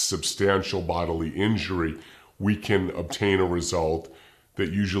substantial bodily injury, we can obtain a result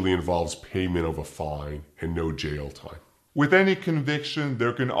that usually involves payment of a fine and no jail time. With any conviction,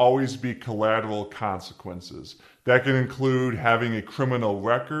 there can always be collateral consequences. That can include having a criminal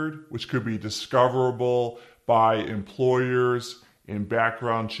record, which could be discoverable by employers in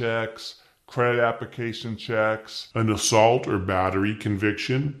background checks, credit application checks. An assault or battery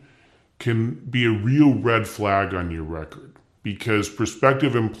conviction can be a real red flag on your record because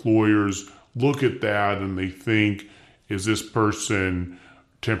prospective employers look at that and they think, is this person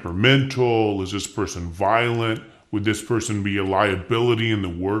temperamental? Is this person violent? Would this person be a liability in the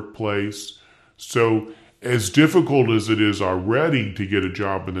workplace? So as difficult as it is already to get a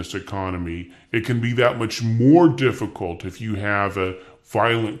job in this economy, it can be that much more difficult if you have a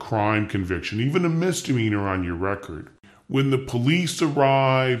violent crime conviction, even a misdemeanor on your record. When the police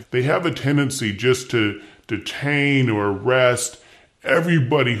arrive, they have a tendency just to detain or arrest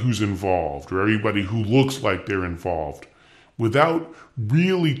everybody who's involved or everybody who looks like they're involved without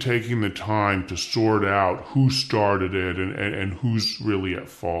really taking the time to sort out who started it and who's really at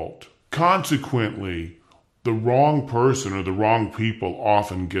fault. Consequently, the wrong person or the wrong people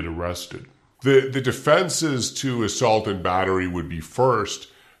often get arrested. The defenses to assault and battery would be first,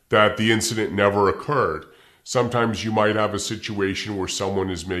 that the incident never occurred. Sometimes you might have a situation where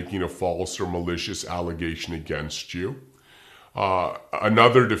someone is making a false or malicious allegation against you.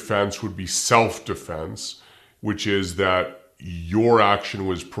 Another defense would be self-defense, which is that your action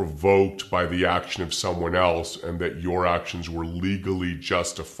was provoked by the action of someone else and that your actions were legally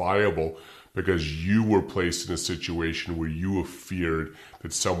justifiable because you were placed in a situation where you feared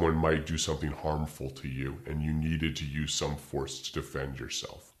that someone might do something harmful to you and you needed to use some force to defend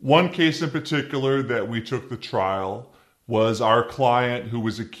yourself. One case in particular that we took to trial was our client who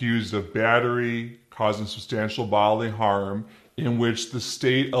was accused of battery causing substantial bodily harm, in which the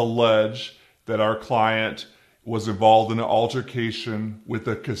state alleged that our client was involved in an altercation with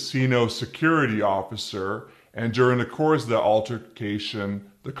a casino security officer, and during the course of the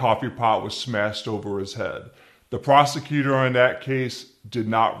altercation, the coffee pot was smashed over his head. The prosecutor on that case did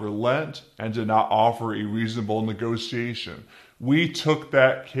not relent and did not offer a reasonable negotiation. We took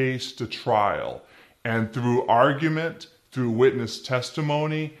that case to trial, and through argument, through witness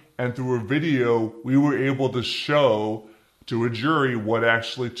testimony, and through a video, we were able to show to a jury what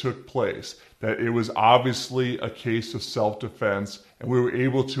actually took place, that it was obviously a case of self-defense, and we were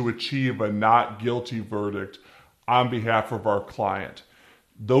able to achieve a not guilty verdict on behalf of our client.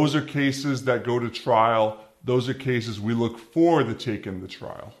 Those are cases that go to trial. Those are cases we look forward to taking to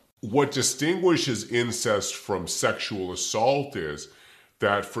trial. What distinguishes incest from sexual assault is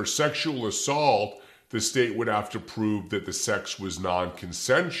that for sexual assault, the state would have to prove that the sex was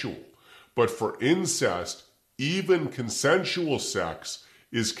non-consensual. But for incest, even consensual sex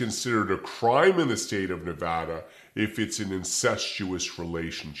is considered a crime in the state of Nevada if it's an incestuous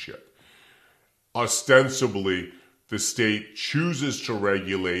relationship. Ostensibly, the state chooses to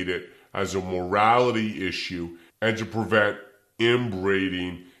regulate it as a morality issue and to prevent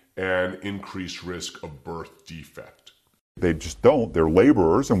inbreeding and increased risk of birth defect. They just don't. They're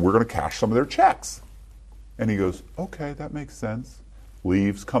laborers, and we're going to cash some of their checks. And he goes, okay, that makes sense.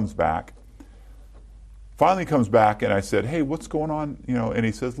 Leaves, comes back. Finally comes back, and I said, hey, what's going on? And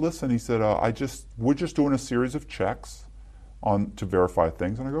he says, listen, he said, we're just doing a series of checks to verify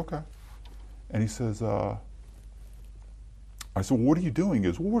things. And I go, okay. And he says, I said, well, what are you doing? He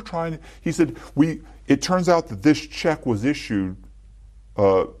goes, well, we're trying to, he said, it turns out that this check was issued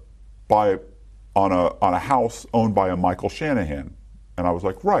by on a house owned by a Michael Shanahan. And I was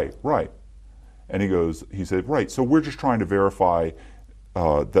like, right. And he said, right, so we're just trying to verify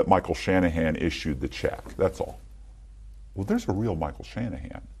that Michael Shanahan issued the check. That's all. Well, there's a real Michael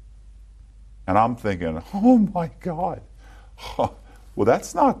Shanahan. And I'm thinking, oh my God. Well,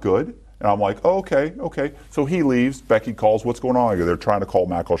 that's not good. And I'm like, oh, okay. So he leaves. Becky calls, what's going on? I go, they're trying to call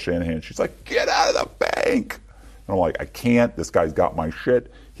Michael Shanahan. She's like, get out of the bank. And I'm like, I can't. This guy's got my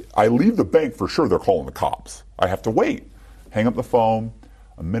shit. I leave the bank for sure. They're calling the cops. I have to wait. Hang up the phone.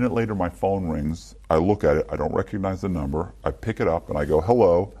 A minute later, my phone rings. I look at it. I don't recognize the number. I pick it up and I go,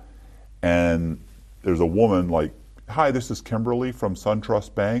 hello. And there's a woman like, hi, this is Kimberly from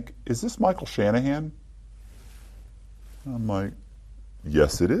SunTrust Bank. Is this Michael Shanahan? And I'm like,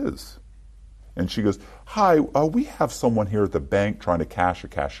 yes, it is. And she goes, hi, we have someone here at the bank trying to cash a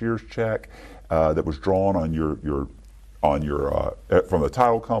cashier's check that was drawn on your from the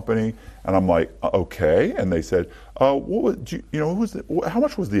title company. And I'm like, okay. And they said, how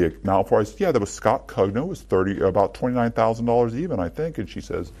much was the amount for? I said, yeah, that was Scott Cugno. It was about $29,000 even, I think. And she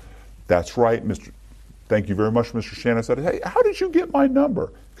says, that's right, Mr. Thank you very much, Mr. Shanahan. I said, hey, how did you get my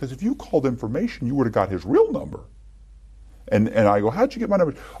number? Because if you called information, you would have got his real number. And I go, how'd you get my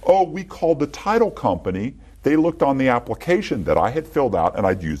number? Oh, we called the title company. They looked on the application that I had filled out, and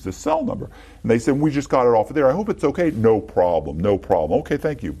I'd used this cell number. And they said, we just got it off of there. I hope it's okay. No problem. Okay,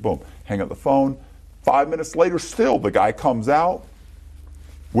 thank you. Boom. Hang up the phone. 5 minutes later, still, the guy comes out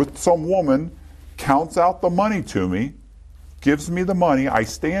with some woman, counts out the money to me, gives me the money. I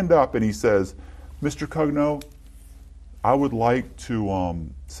stand up, and he says, Mr. Cugno, I would like to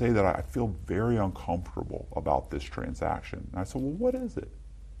say that I feel very uncomfortable about this transaction. And I said, well, what is it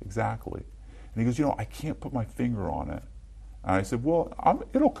exactly? And he goes, I can't put my finger on it. And I said, well,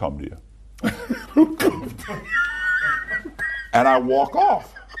 it'll come to you. And I walk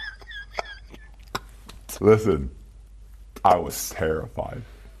off. Listen, I was terrified,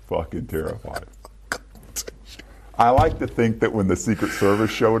 fucking terrified. I like to think that when the Secret Service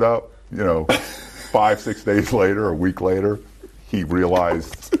showed up, 5-6 days later, a week later, he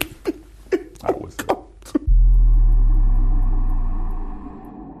realized I was there.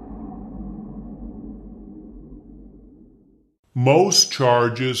 Most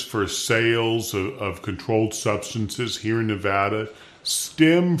charges for sales of controlled substances here in Nevada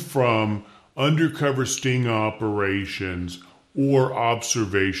stem from undercover sting operations or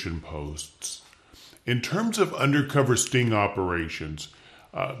observation posts. In terms of undercover sting operations,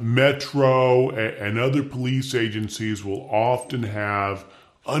 Metro and other police agencies will often have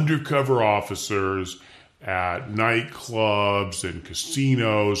undercover officers at nightclubs and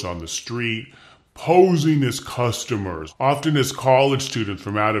casinos on the street posing as customers, often as college students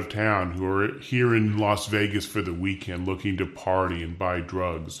from out of town who are here in Las Vegas for the weekend looking to party and buy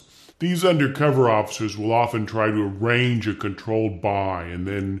drugs. These undercover officers will often try to arrange a controlled buy, and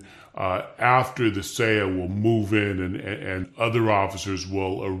then after the sale will move in and other officers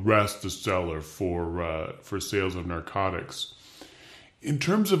will arrest the seller for sales of narcotics. In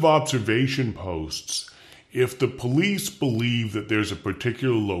terms of observation posts, if the police believe that there's a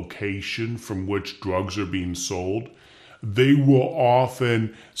particular location from which drugs are being sold, they will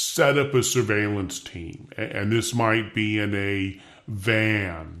often set up a surveillance team. And this might be in a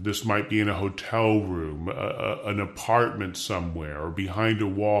van, this might be in a hotel room, an apartment somewhere, or behind a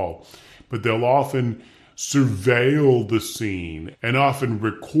wall. But they'll often surveil the scene and often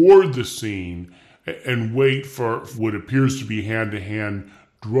record the scene and wait for what appears to be hand-to-hand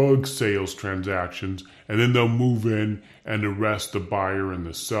drug sales transactions, and then they'll move in and arrest the buyer and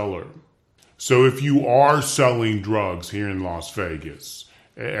the seller. So if you are selling drugs here in Las Vegas,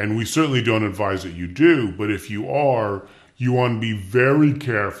 and we certainly don't advise that you do, but if you are, you want to be very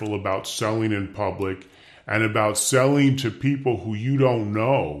careful about selling in public and about selling to people who you don't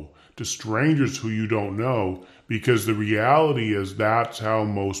know, to strangers who you don't know, because the reality is that's how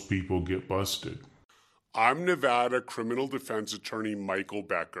most people get busted. I'm Nevada criminal defense attorney Michael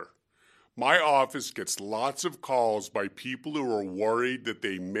Becker. My office gets lots of calls by people who are worried that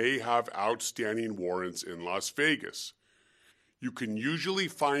they may have outstanding warrants in Las Vegas. You can usually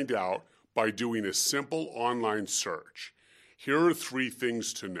find out by doing a simple online search. Here are 3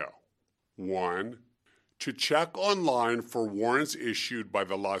 things to know. 1. To check online for warrants issued by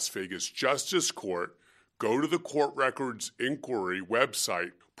the Las Vegas Justice Court, go to the Court Records Inquiry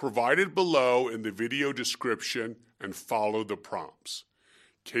website provided below in the video description and follow the prompts.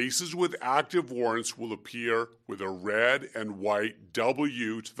 Cases with active warrants will appear with a red and white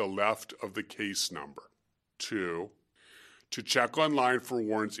W to the left of the case number. 2. To check online for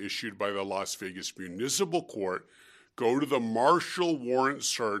warrants issued by the Las Vegas Municipal Court, go to the Marshall Warrant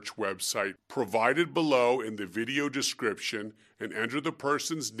Search website provided below in the video description and enter the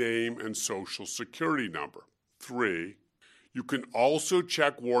person's name and social security number. 3. You can also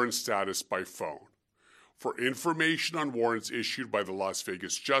check warrant status by phone. For information on warrants issued by the Las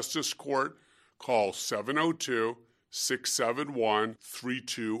Vegas Justice Court, call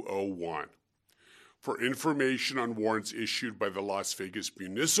 702-671-3201. For information on warrants issued by the Las Vegas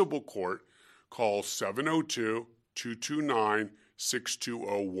Municipal Court, call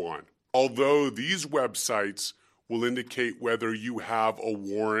 702-229-6201. Although these websites will indicate whether you have a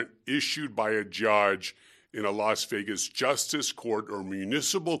warrant issued by a judge in a Las Vegas Justice Court or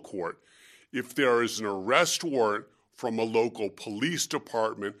Municipal Court, if there is an arrest warrant from a local police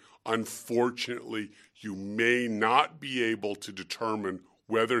department, unfortunately, you may not be able to determine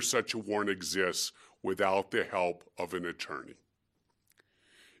whether such a warrant exists without the help of an attorney.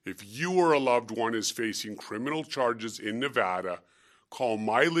 If you or a loved one is facing criminal charges in Nevada, call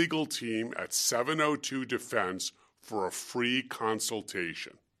my legal team at 702-DEFENSE for a free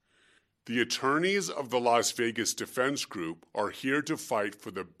consultation. The attorneys of the Las Vegas Defense Group are here to fight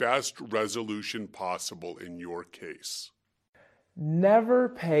for the best resolution possible in your case. Never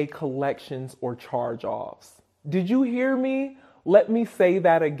pay collections or charge-offs. Did you hear me? Let me say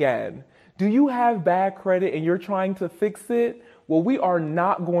that again. Do you have bad credit and you're trying to fix it? Well, we are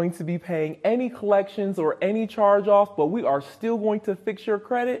not going to be paying any collections or any charge-offs, but we are still going to fix your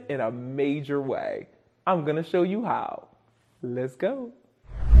credit in a major way. I'm going to show you how. Let's go.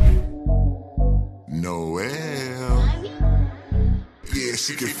 Noel. Yeah,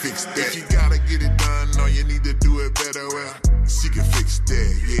 she can fix that. If you gotta get it done, or you need to do it better, well, she can fix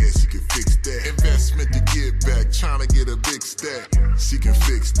that. Yeah, she can fix that. Investment to get back, trying to get a big stack. She can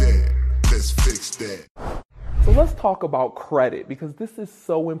fix that. Let's fix that. So let's talk about credit, because this is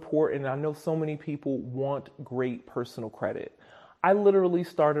so important. I know so many people want great personal credit. I literally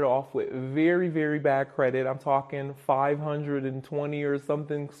started off with very, very bad credit. I'm talking 520 or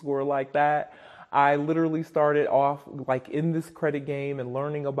something score like that. I literally started off like in this credit game and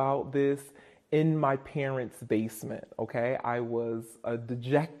learning about this in my parents' basement, okay? I was a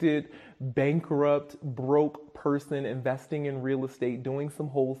dejected, bankrupt, broke person investing in real estate, doing some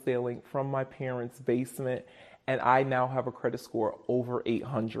wholesaling from my parents' basement, and I now have a credit score over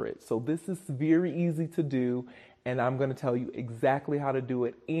 800. So this is very easy to do, and I'm gonna tell you exactly how to do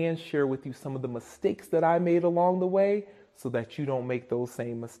it and share with you some of the mistakes that I made along the way so that you don't make those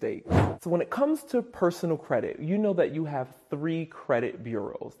same mistakes. So when it comes to personal credit, you know that you have 3 credit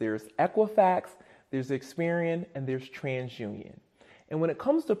bureaus. There's Equifax, there's Experian, and there's TransUnion. And when it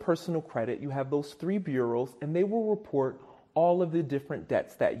comes to personal credit, you have those 3 bureaus, and they will report all of the different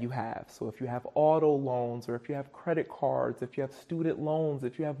debts that you have. So if you have auto loans, or if you have credit cards, if you have student loans,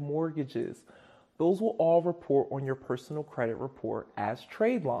 if you have mortgages, those will all report on your personal credit report as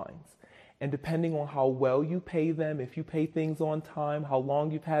trade lines. And depending on how well you pay them, if you pay things on time, how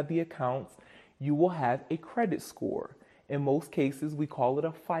long you've had the accounts, you will have a credit score. In most cases, we call it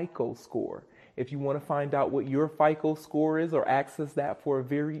a FICO score. If you want to find out what your FICO score is or access that for a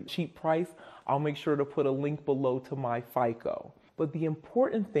very cheap price, I'll make sure to put a link below to my FICO. But the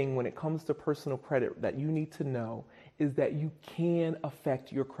important thing when it comes to personal credit that you need to know is that you can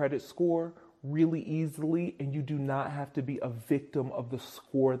affect your credit score really easily, and you do not have to be a victim of the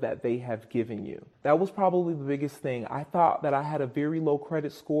score that they have given you. That was probably the biggest thing. I thought that I had a very low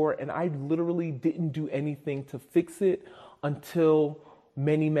credit score, and I literally didn't do anything to fix it until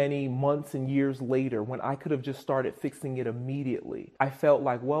many, many months and years later, when I could have just started fixing it immediately. I felt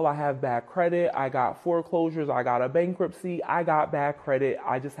like, well, I have bad credit, I got foreclosures, I got a bankruptcy, I got bad credit,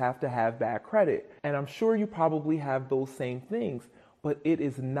 I just have to have bad credit. And I'm sure you probably have those same things. But it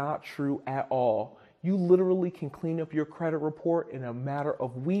is not true at all. You literally can clean up your credit report in a matter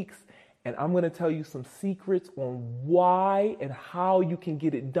of weeks, and I'm going to tell you some secrets on why and how you can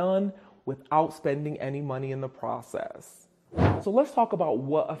get it done without spending any money in the process. So let's talk about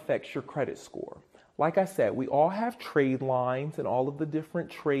what affects your credit score. Like I said, we all have trade lines, and all of the different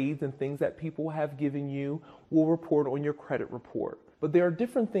trades and things that people have given you will report on your credit report. But there are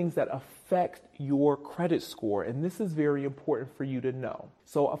different things that affect your credit score, and this is very important for you to know.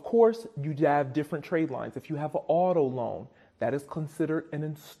 So of course, you have different trade lines. If you have an auto loan, that is considered an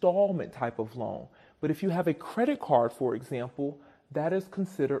installment type of loan. But if you have a credit card, for example, that is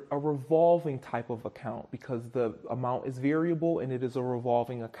considered a revolving type of account because the amount is variable and it is a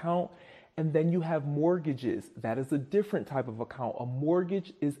revolving account. And then you have mortgages. That is a different type of account. A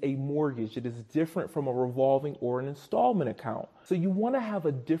mortgage is a mortgage. It is different from a revolving or an installment account. So you want to have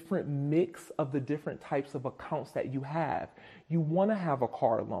a different mix of the different types of accounts that you have. You want to have a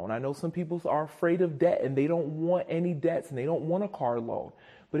car loan. I know some people are afraid of debt and they don't want any debts and they don't want a car loan.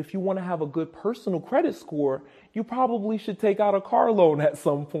 But if you want to have a good personal credit score, you probably should take out a car loan at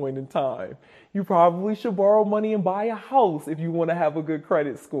some point in time. You probably should borrow money and buy a house if you want to have a good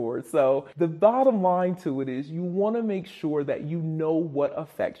credit score. So the bottom line to it is you want to make sure that you know what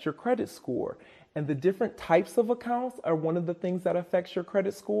affects your credit score. And the different types of accounts are one of the things that affects your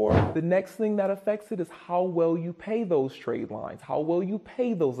credit score. The next thing that affects it is how well you pay those trade lines, how well you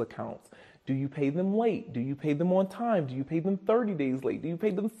pay those accounts. Do you pay them late? Do you pay them on time? Do you pay them 30 days late? Do you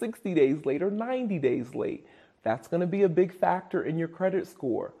pay them 60 days late or 90 days late? That's going to be a big factor in your credit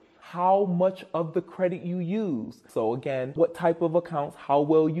score. How much of the credit you use. So again, what type of accounts, how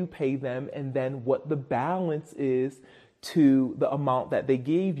well you pay them, and then what the balance is to the amount that they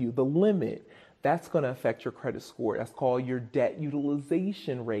gave you, the limit. That's going to affect your credit score. That's called your debt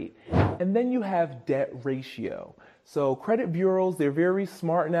utilization rate. And then you have debt ratio. So credit bureaus, they're very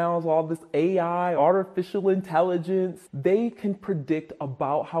smart now. With all this AI, artificial intelligence, they can predict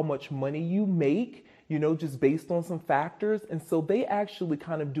about how much money you make, just based on some factors. And so they actually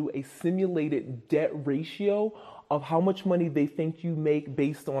kind of do a simulated debt ratio of how much money they think you make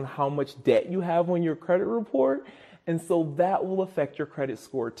based on how much debt you have on your credit report. And so that will affect your credit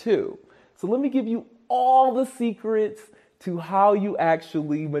score too. So let me give you all the secrets to how you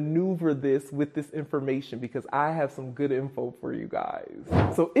actually maneuver this with this information, because I have some good info for you guys.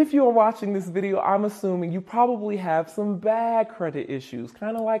 So if you're watching this video, I'm assuming you probably have some bad credit issues,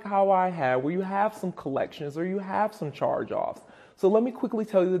 kind of like how I had, where you have some collections or you have some charge-offs. So let me quickly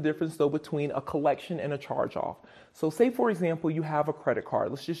tell you the difference though between a collection and a charge-off. So say for example, you have a credit card.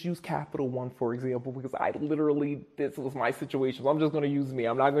 Let's just use Capital One for example, because this was my situation. So I'm just gonna use me.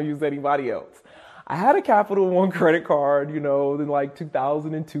 I'm not gonna use anybody else. I had a Capital One credit card, in like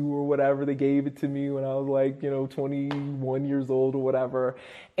 2002 or whatever. They gave it to me when I was like, 21 years old or whatever.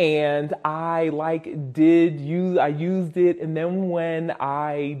 And I used it. And then when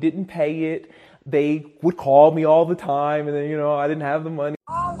I didn't pay it, they would call me all the time. And then, I didn't have the money.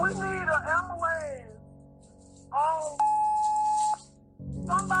 Oh, we need an ambulance. Oh,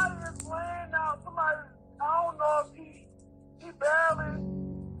 somebody is laying out. Somebody, I don't know if he barely.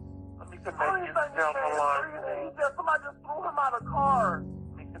 Somebody just threw him out of the car.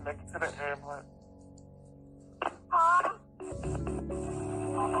 We connect to the ambulance. Huh?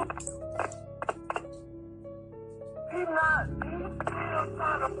 He's still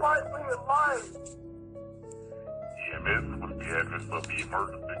trying to fight for his life. EMS was the address of the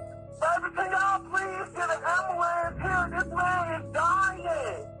emergency. Baby, can y'all please get an ambulance here? This man is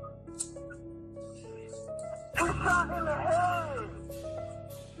dying. He's shot in the head.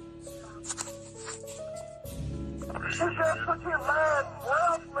 He just took his last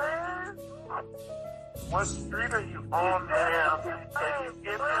breath, man. What street are you on, man? Can you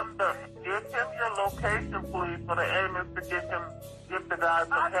give him your location, please, for the ambulance to give the guy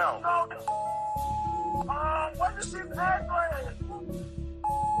some help? What is his address?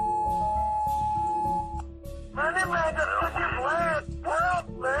 Man, this man just took his last breath,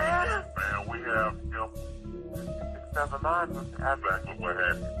 man. Man, we have him. 679 was the address of what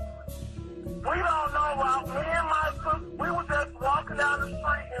happened. We don't know about me and Michael. We were just walking down the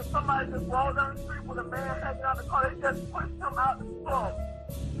street and somebody just rolled down the street with a man hanging out the car. They just pushed him out the trunk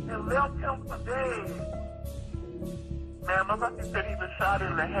and left him for dead. Man, my brother said he was shot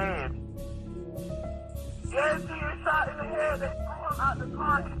in the head. Yes, he was shot in the head. They threw him out the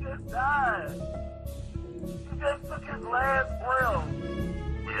car. He just died. He just took his last breath.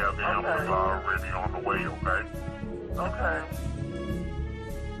 We have the ambulance already on the way, okay? Okay.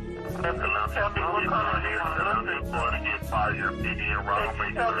 Tell me what kind of vehicle going to get fire, PD, and Ronald.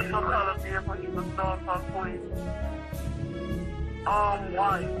 Tell me what kind of vehicle he was doing from, please.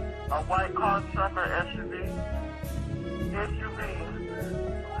 White. A white car, truck, or SUV? SUV.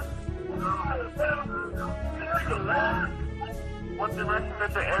 What direction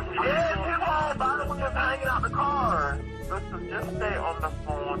did the SUV? Yeah, his whole body was just hanging out the car. Listen, just stay on the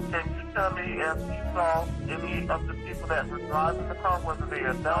phone. Can you tell me if you saw any of the people that were driving the car, whether they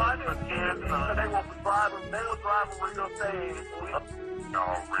adults or kids? They were driving real fast. No,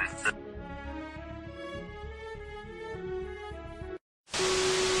 Rick.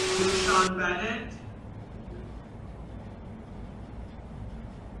 Sean Bennett.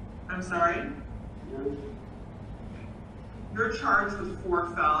 I'm sorry? You're charged with 4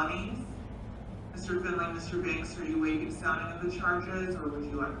 felonies. Mr. Finley, Mr. Banks, are you waiving sounding of the charges, or would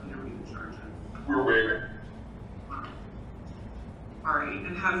you like me to read the charges? We're waiving. All right,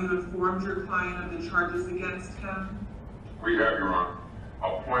 and have you informed your client of the charges against him? We have, Your Honor.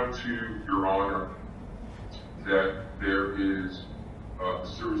 I'll point to Your Honor that there is a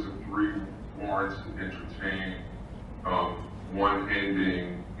series of 3 warrants to entertain, one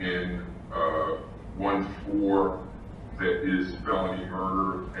ending in 1-4 that is felony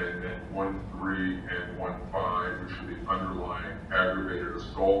murder, and then 1-3 and 1-5, which are the underlying aggravated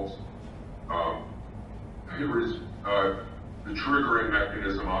assaults. There is the triggering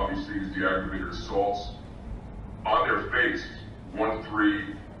mechanism, obviously, is the aggravated assaults. On their face,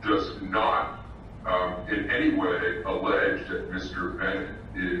 1-3 does not in any way allege that Mr. Bennett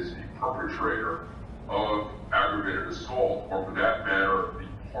is the perpetrator of aggravated assault, or for that matter, the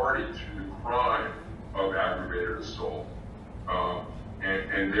party to the crime of aggravated assault,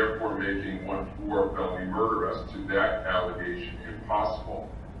 and therefore making 1-4 felony murder as to that allegation impossible.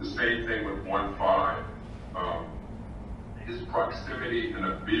 The same thing with 1-5. His proximity in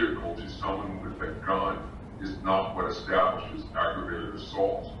a vehicle to someone with a gun is not what establishes aggravated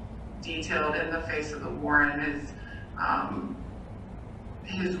assault. Detailed in the face of the warrant is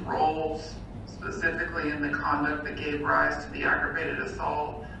his roles, specifically in the conduct that gave rise to the aggravated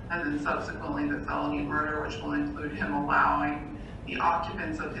assault, and then subsequently the felony murder, which will include him allowing the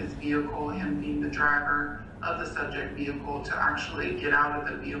occupants of his vehicle, him being the driver of the subject vehicle, to actually get out of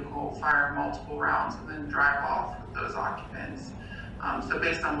the vehicle, fire multiple rounds, and then drive off with those occupants. So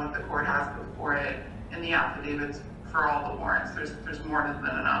based on what the court has before it in the affidavits for all the warrants, there's more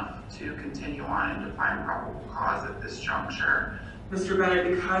than enough to continue on and to find probable cause at this juncture. Mr.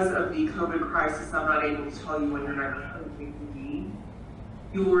 Bennett, because of the COVID crisis, I'm not able to tell you when your next court date will be.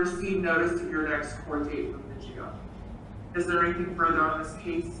 You will receive notice of your next court date from the jail. Is there anything further on this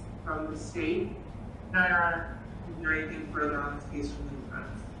case from the state? No, Your Honor. Is there anything further on this case from the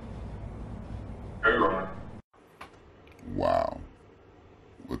defense? No, Your Honor. Wow.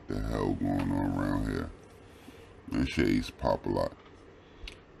 What the hell going on around here? Man, shades pop a lot.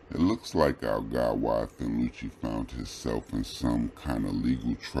 It looks like our guy Wyatt Finlucci found himself in some kind of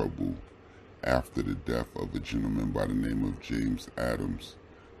legal trouble after the death of a gentleman by the name of James Adams.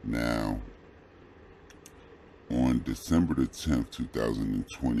 Now, on December the 10th,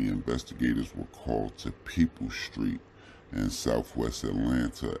 2020, investigators were called to People Street in southwest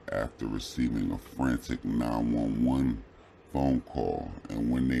Atlanta after receiving a frantic 911 phone call. And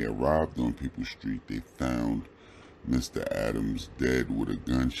when they arrived on People Street, they found Mr. Adams dead with a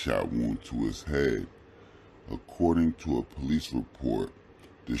gunshot wound to his head. According to a police report,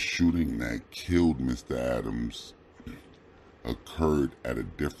 the shooting that killed Mr. Adams occurred at a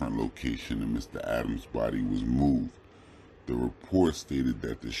different location and Mr. Adams' body was moved. The report stated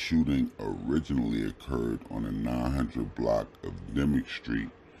that the shooting originally occurred on a 900 block of Demick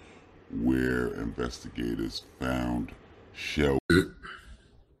Street, where investigators found shell.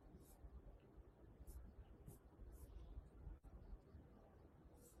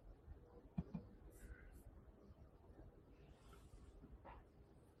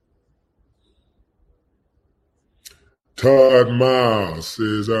 Todd Miles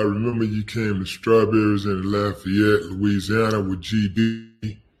says, I remember you came to Strawberries in Lafayette, Louisiana with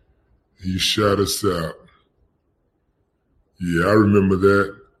GB. You shot us out. Yeah, I remember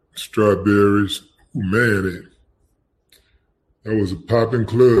that. Strawberries. Oh, man, that was a popping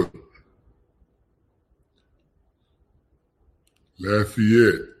club.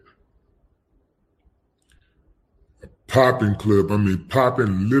 Lafayette. A popping club. I mean,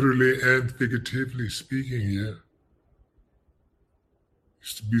 popping literally and figuratively speaking, yeah.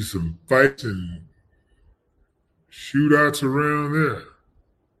 Used to be some fights and shootouts around there.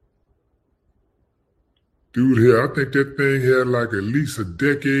 Dude here, I think that thing had like at least a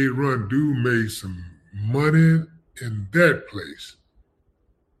decade run. Dude made some money in that place.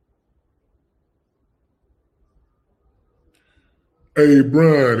 Hey,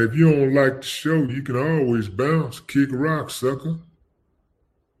 Brian, if you don't like the show, you can always bounce. Kick rock, sucker.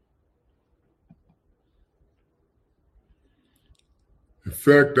 In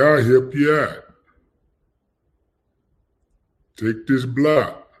fact, I'll help you out. Take this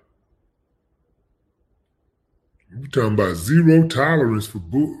block. We're talking about zero tolerance for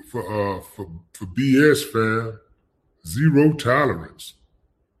BS, fam. Zero tolerance.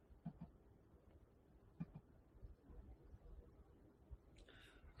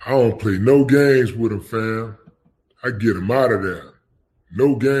 I don't play no games with them, fam. I get them out of there.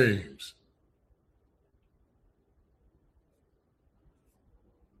 No games.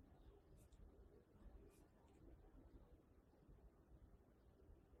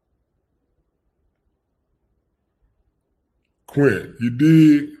 Quint, you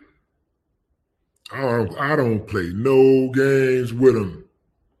dig? I don't play no games with him.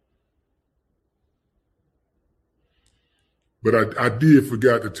 But I did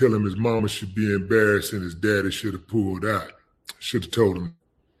forgot to tell him his mama should be embarrassed and his daddy should have pulled out. Should have told him.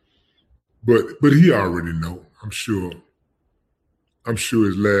 But he already know, I'm sure. I'm sure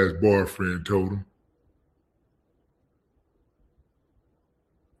his last boyfriend told him.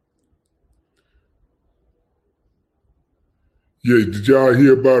 Yeah, did y'all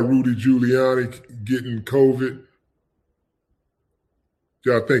hear about Rudy Giuliani getting COVID?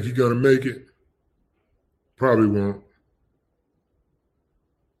 Y'all think he gonna make it? Probably won't.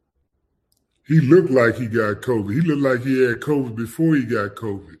 He looked like he got COVID. He looked like he had COVID before he got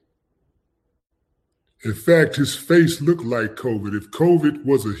COVID. In fact, his face looked like COVID. If COVID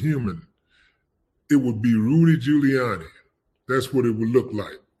was a human, it would be Rudy Giuliani. That's what it would look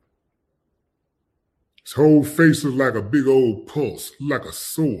like. His whole face looked like a big old pulse, like a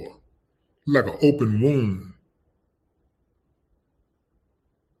sore, like an open wound.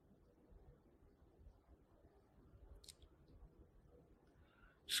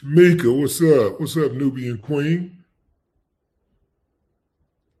 Shamika, what's up? What's up, Nubian Queen?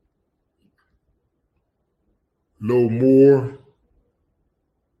 Lo Moore.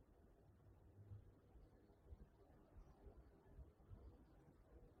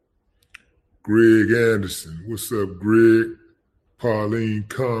 Greg Anderson. What's up, Greg? Pauline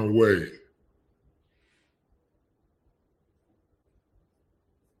Conway.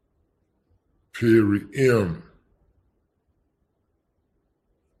 Perry M.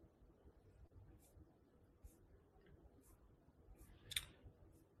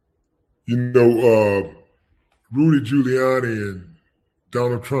 You know, Rudy Giuliani and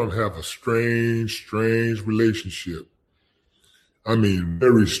Donald Trump have a strange relationship. I mean,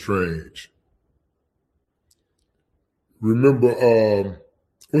 very strange. Remember,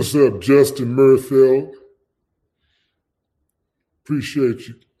 what's up, Justin Murfield?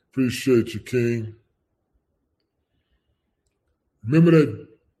 Appreciate you, King. Remember that,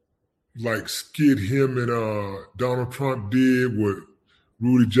 like, skit him and Donald Trump did where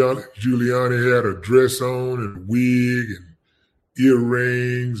Rudy Giuliani had a dress on and a wig and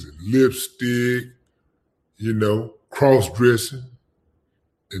earrings and lipstick, you know, cross-dressing.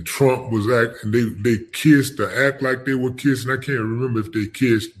 And Trump was acting, they kissed or act like they were kissing. I can't remember if they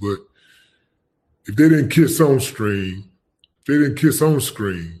kissed, but if they didn't kiss on screen, then,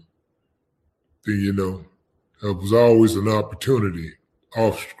 you know, there was always an opportunity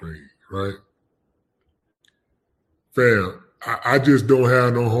off screen, right? Fam, I just don't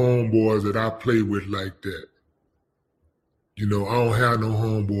have no homeboys that I play with like that. You know, I don't have no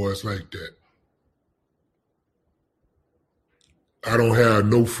homeboys like that. I don't have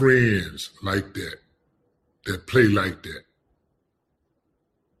no friends like that play like that.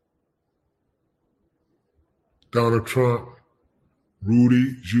 Donald Trump,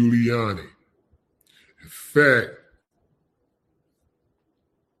 Rudy Giuliani. In fact,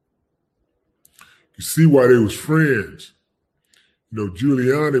 you see why they was friends. You know,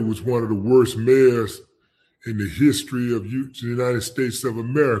 Giuliani was one of the worst mayors in the history of the United States of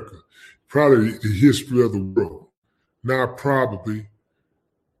America, probably the history of the world. Not probably,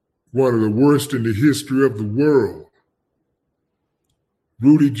 one of the worst in the history of the world.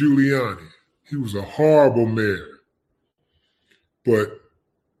 Rudy Giuliani, he was a horrible mayor. But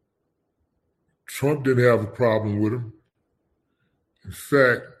Trump didn't have a problem with him. In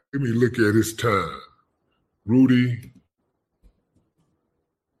fact, let me look at his time. Rudy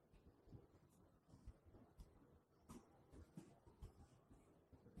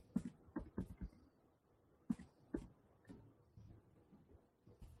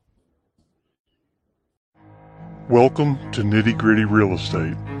Welcome to Nitty Gritty Real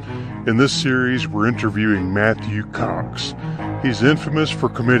Estate. In this series, we're interviewing Matthew Cox. He's infamous for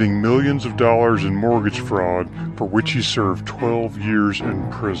committing millions of dollars in mortgage fraud, for which he served 12 years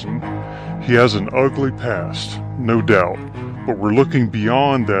in prison. He has an ugly past, no doubt, but we're looking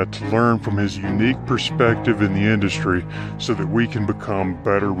beyond that to learn from his unique perspective in the industry so that we can become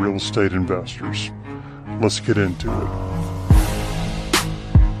better real estate investors. Let's get into it.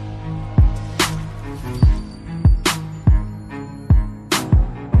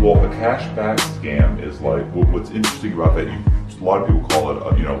 Well, a cashback scam is like, what's interesting about that, a lot of people call it,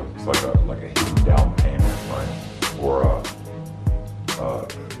 you know, it's like a hidden down payment, right? Or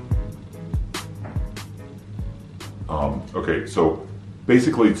okay, so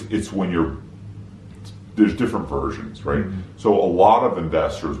basically it's when there's different versions, right? Mm-hmm. So a lot of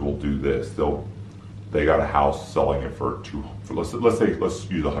investors will do this. they got a house selling it for let's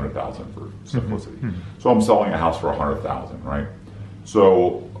use 100,000 for simplicity. So I'm selling a house for 100,000, right?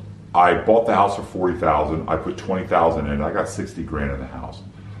 So I bought the house for 40,000. I put 20,000 in. I got 60 grand in the house.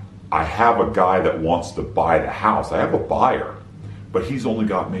 I have a guy that wants to buy the house. I have a buyer, but he's only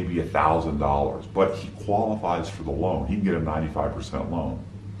got maybe $1,000, but he qualifies for the loan. He can get a 95% loan.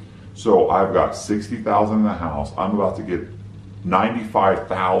 So I've got 60,000 in the house. I'm about to get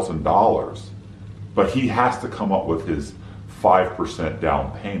 $95,000, but he has to come up with his 5%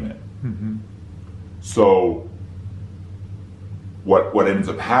 down payment. So what ends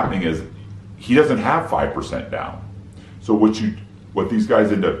up happening is he doesn't have 5% down. So what these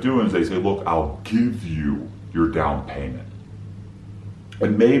guys end up doing is they say, look, I'll give you your down payment.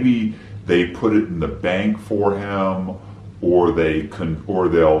 And maybe they put it in the bank for him, or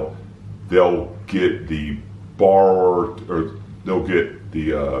they'll get the borrower, or they'll get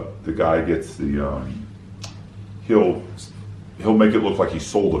the guy gets the he'll make it look like he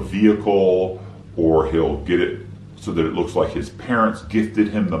sold a vehicle, or he'll get it so that it looks like his parents gifted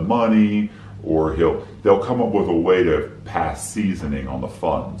him the money, or they'll come up with a way to pass seasoning on the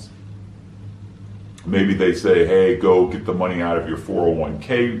funds. Maybe they say, hey, go get the money out of your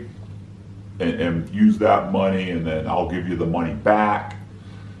 401k and use that money, and then I'll give you the money back.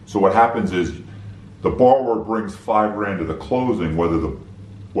 So what happens is the borrower brings $5 grand to the closing, whether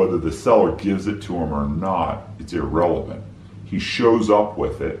the seller gives it to him or not, it's irrelevant. He shows up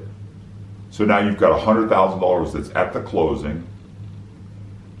with it. So now you've got $100,000 that's at the closing.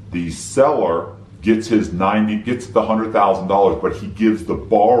 The seller gets the $100,000, but he gives the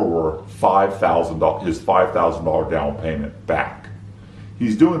borrower $5,000, his $5,000 down payment back.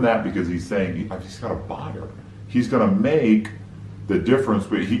 He's doing that because he's saying he's got a buyer. He's going to make the difference,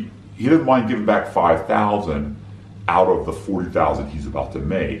 but he doesn't mind giving back $5,000 out of the $40,000 he's about to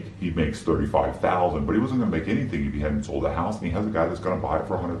make. He makes $35,000, but he wasn't going to make anything if he hadn't sold a house, and he has a guy that's going to buy it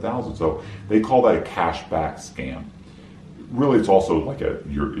for $100,000. So they call that a cashback scam. Really, it's also like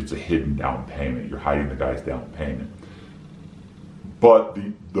it's a hidden down payment. You're hiding the guy's down payment. But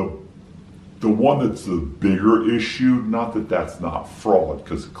the one that's the bigger issue, not that that's not fraud,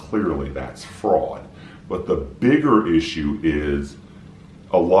 because clearly that's fraud, but the bigger issue is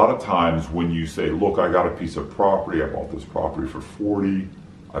a lot of times when you say, look, I got a piece of property, I bought this property for 40,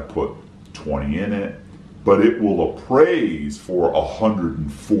 I put 20 in it, but it will appraise for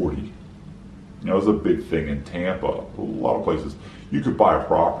 140. That was a big thing in Tampa. A lot of places, you could buy a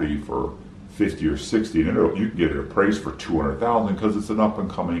property for 50 or 60, and you can get it appraised for 200,000 because it's an up and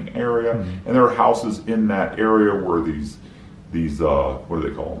coming area, and there are houses in that area where these what do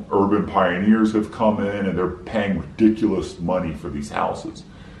they call them? Urban pioneers have come in, and they're paying ridiculous money for these houses.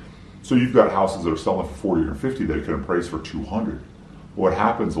 So you've got houses that are selling for 40 or 50 that can appraise for 200. What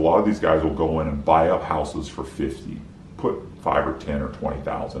happens? A lot of these guys will go in and buy up houses for 50, put 5 or 10 or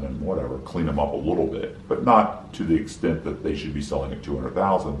 20,000 and whatever, clean them up a little bit, but not to the extent that they should be selling at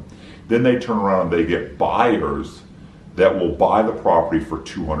 200,000. Then they turn around and they get buyers that will buy the property for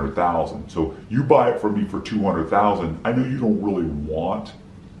 200,000. So you buy it from me for 200,000. I know you don't really want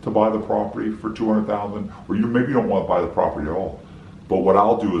to buy the property for 200,000, or maybe you don't want to buy the property at all. But what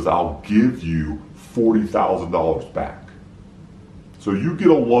I'll do is I'll give you $40,000 back. So you get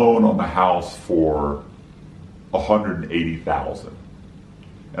a loan on the house for $180,000,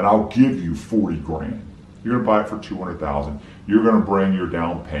 and I'll give you 40 grand. You're gonna buy it for 200,000. You're gonna bring your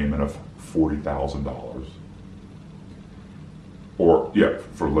down payment of $40,000. Or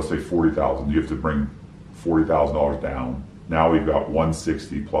for let's say 40,000, you have to bring $40,000 down. Now we've got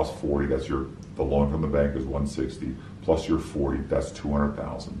 160 plus 40. That's the loan from the bank is 160 plus your 40. That's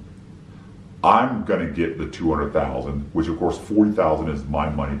 200,000. I'm going to get the 200,000, which of course 40,000 is my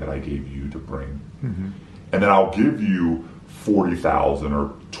money that I gave you to bring, and then I'll give you 40,000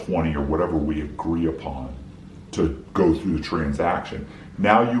 or 20 or whatever we agree upon to go through the transaction.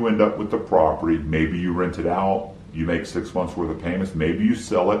 Now you end up with the property. Maybe you rent it out. You make 6 months worth of payments. Maybe you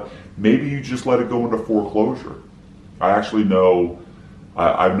sell it. Maybe you just let it go into foreclosure. I actually know,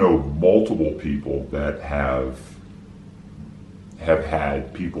 I know multiple people that have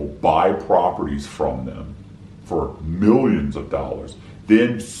had people buy properties from them for millions of dollars,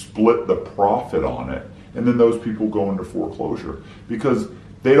 then split the profit on it, and then those people go into foreclosure because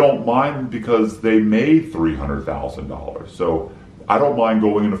they don't mind, because they made $300,000. So I don't mind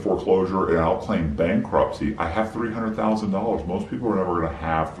going into foreclosure and I'll claim bankruptcy. I have $300,000. Most people are never going to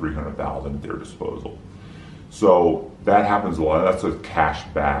have $300,000 at their disposal. So that happens a lot. That's a cash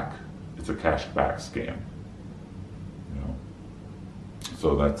back. It's a cash back scam.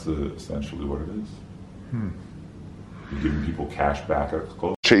 So that's essentially what it is. giving people cash back at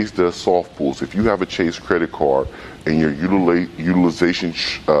close. Chase does soft pulls. If you have a Chase credit card and your utilization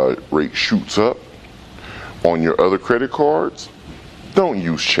rate shoots up on your other credit cards, don't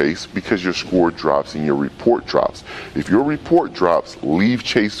use Chase because your score drops and your report drops. If your report drops, leave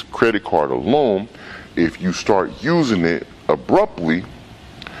Chase credit card alone. If you start using it abruptly,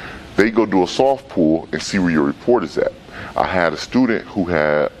 they go do a soft pull and see where your report is at. I had a student who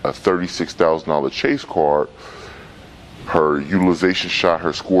had a $36,000 Chase card. Her utilization shot,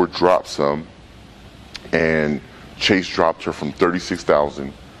 her score dropped some, and Chase dropped her from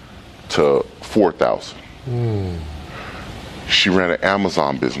 36,000 to 4,000. She ran an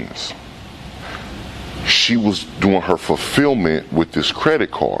Amazon business. She was doing her fulfillment with this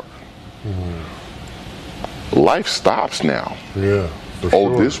credit card. Life stops now. Yeah.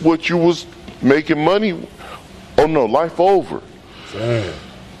 Oh, this what you was making money? Oh no, life over. Damn.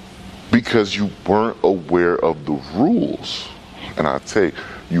 Because you weren't aware of the rules. And I tell you,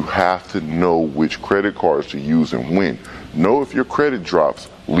 you have to know which credit cards to use and when. Know if your credit drops,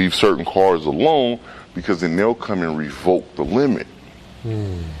 leave certain cards alone, because then they'll come and revoke the limit.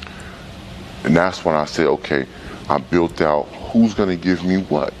 And that's when I say, okay, I built out who's gonna give me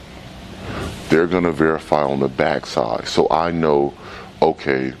what. They're gonna verify on the backside. So I know,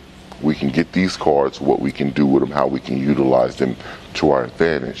 okay, we can get these cards, what we can do with them, how we can utilize them to our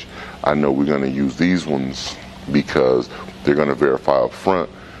advantage. I know we're gonna use these ones because they're gonna verify up front,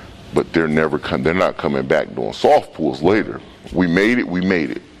 but they're not coming back doing soft pulls later. We made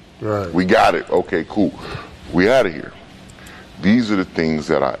it. Right. We got it. Okay, cool. We out of here. These are the things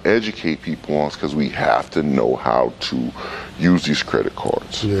that I educate people on because we have to know how to use these credit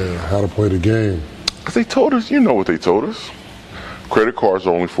cards. Yeah, how to play the game. Because they told us, you know what they told us. Credit cards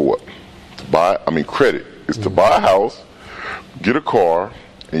are only for what? Credit is to buy a house, get a car,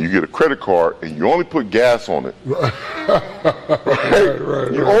 and you get a credit card, and you only put gas on it. Right?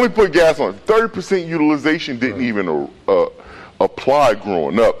 You only put gas on it. 30% utilization didn't even apply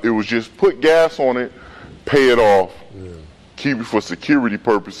growing up. It was just put gas on it, pay it off, keep it for security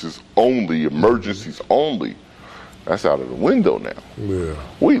purposes only, emergencies only. That's out of the window now. Yeah.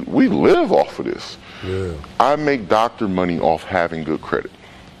 We live off of this. Yeah. I make doctor money off having good credit.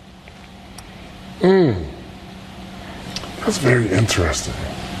 That's very interesting.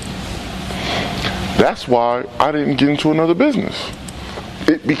 That's why I didn't get into another business.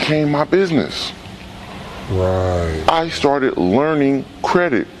 It became my business. Right. I started learning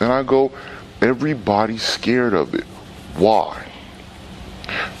credit, and I go, everybody's scared of it. Why?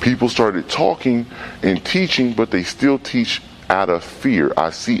 People started talking and teaching, but they still teach out of fear. I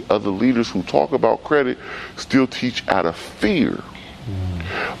see other leaders who talk about credit still teach out of fear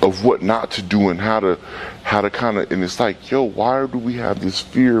of what not to do and how to kind of, and it's like, yo, why do we have this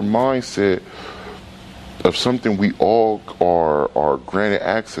fear mindset of something we all are granted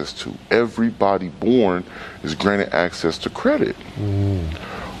access to? Everybody born is granted access to credit.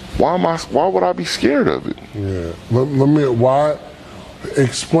 Why would I be scared of it? Yeah.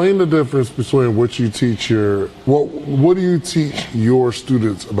 Explain the difference between what you teach what do you teach your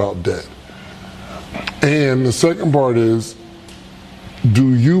students about debt? And the second part is,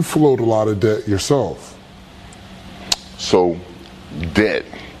 do you float a lot of debt yourself? So, debt.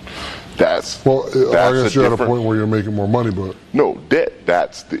 I guess you're at a point where you're making more money, but no, debt.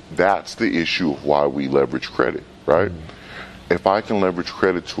 That's the issue of why we leverage credit, right? If I can leverage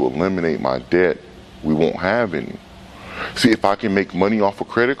credit to eliminate my debt, we won't have any. See, if I can make money off of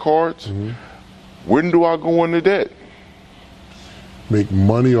credit cards, when do I go into debt? Make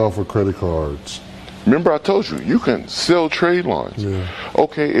money off of credit cards. Remember, I told you, you can sell trade lines. Yeah.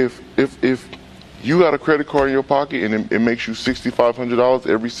 Okay, if you got a credit card in your pocket and it makes you $6,500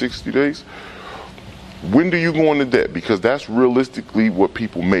 every 60 days, when do you go into debt? Because that's realistically what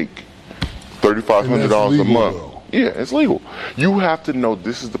people make, $3,500 a month. Though. Yeah, it's legal. You have to know,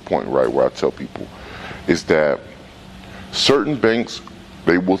 this is the point, right, where I tell people, is that certain banks,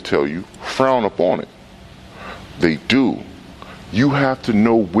 they will tell you, frown upon it. They do. You have to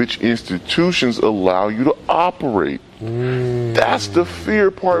know which institutions allow you to operate. That's the fear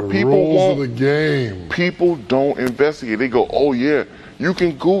part. Rules of the game. People don't investigate. They go, oh yeah, you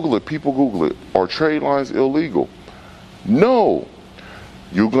can Google it. People Google it. Are trade lines illegal? No.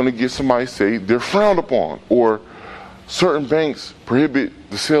 You're going to get somebody say they're frowned upon, or certain banks prohibit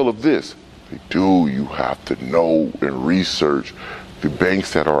the sale of this. They do. You have to know and research the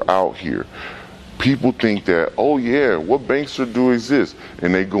banks that are out here. People think that, oh yeah, what banks do exist?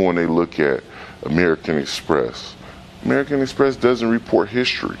 And they go and they look at American Express. American Express doesn't report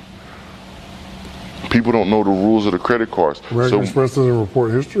history. People don't know the rules of the credit cards. American Express doesn't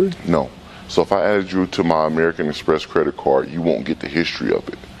report history? No. So if I added you to my American Express credit card, you won't get the history of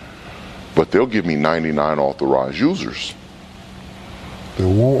it. But they'll give me 99 authorized users. They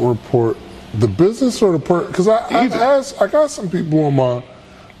won't report the business or the person, because I got some people on my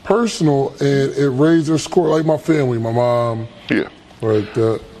personal and it raised their score, like my family, my mom. Yeah. Like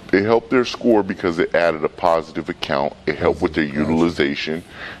that. It helped their score because it added a positive account. It helped with their utilization.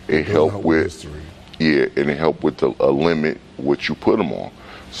 It helped with, and it helped with a limit what you put them on.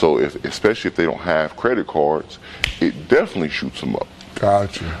 So especially if they don't have credit cards, it definitely shoots them up.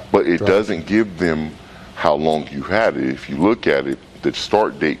 Gotcha. But it doesn't give them how long you had it. If you look at it, the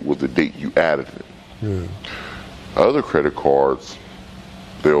start date was the date you added it. Yeah. Other credit cards,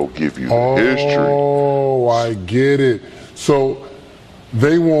 they'll give you the history. Oh, I get it. So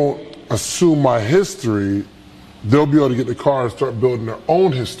they won't assume my history. They'll be able to get the card and start building their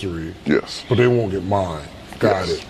own history. Yes. But they won't get mine. Got it.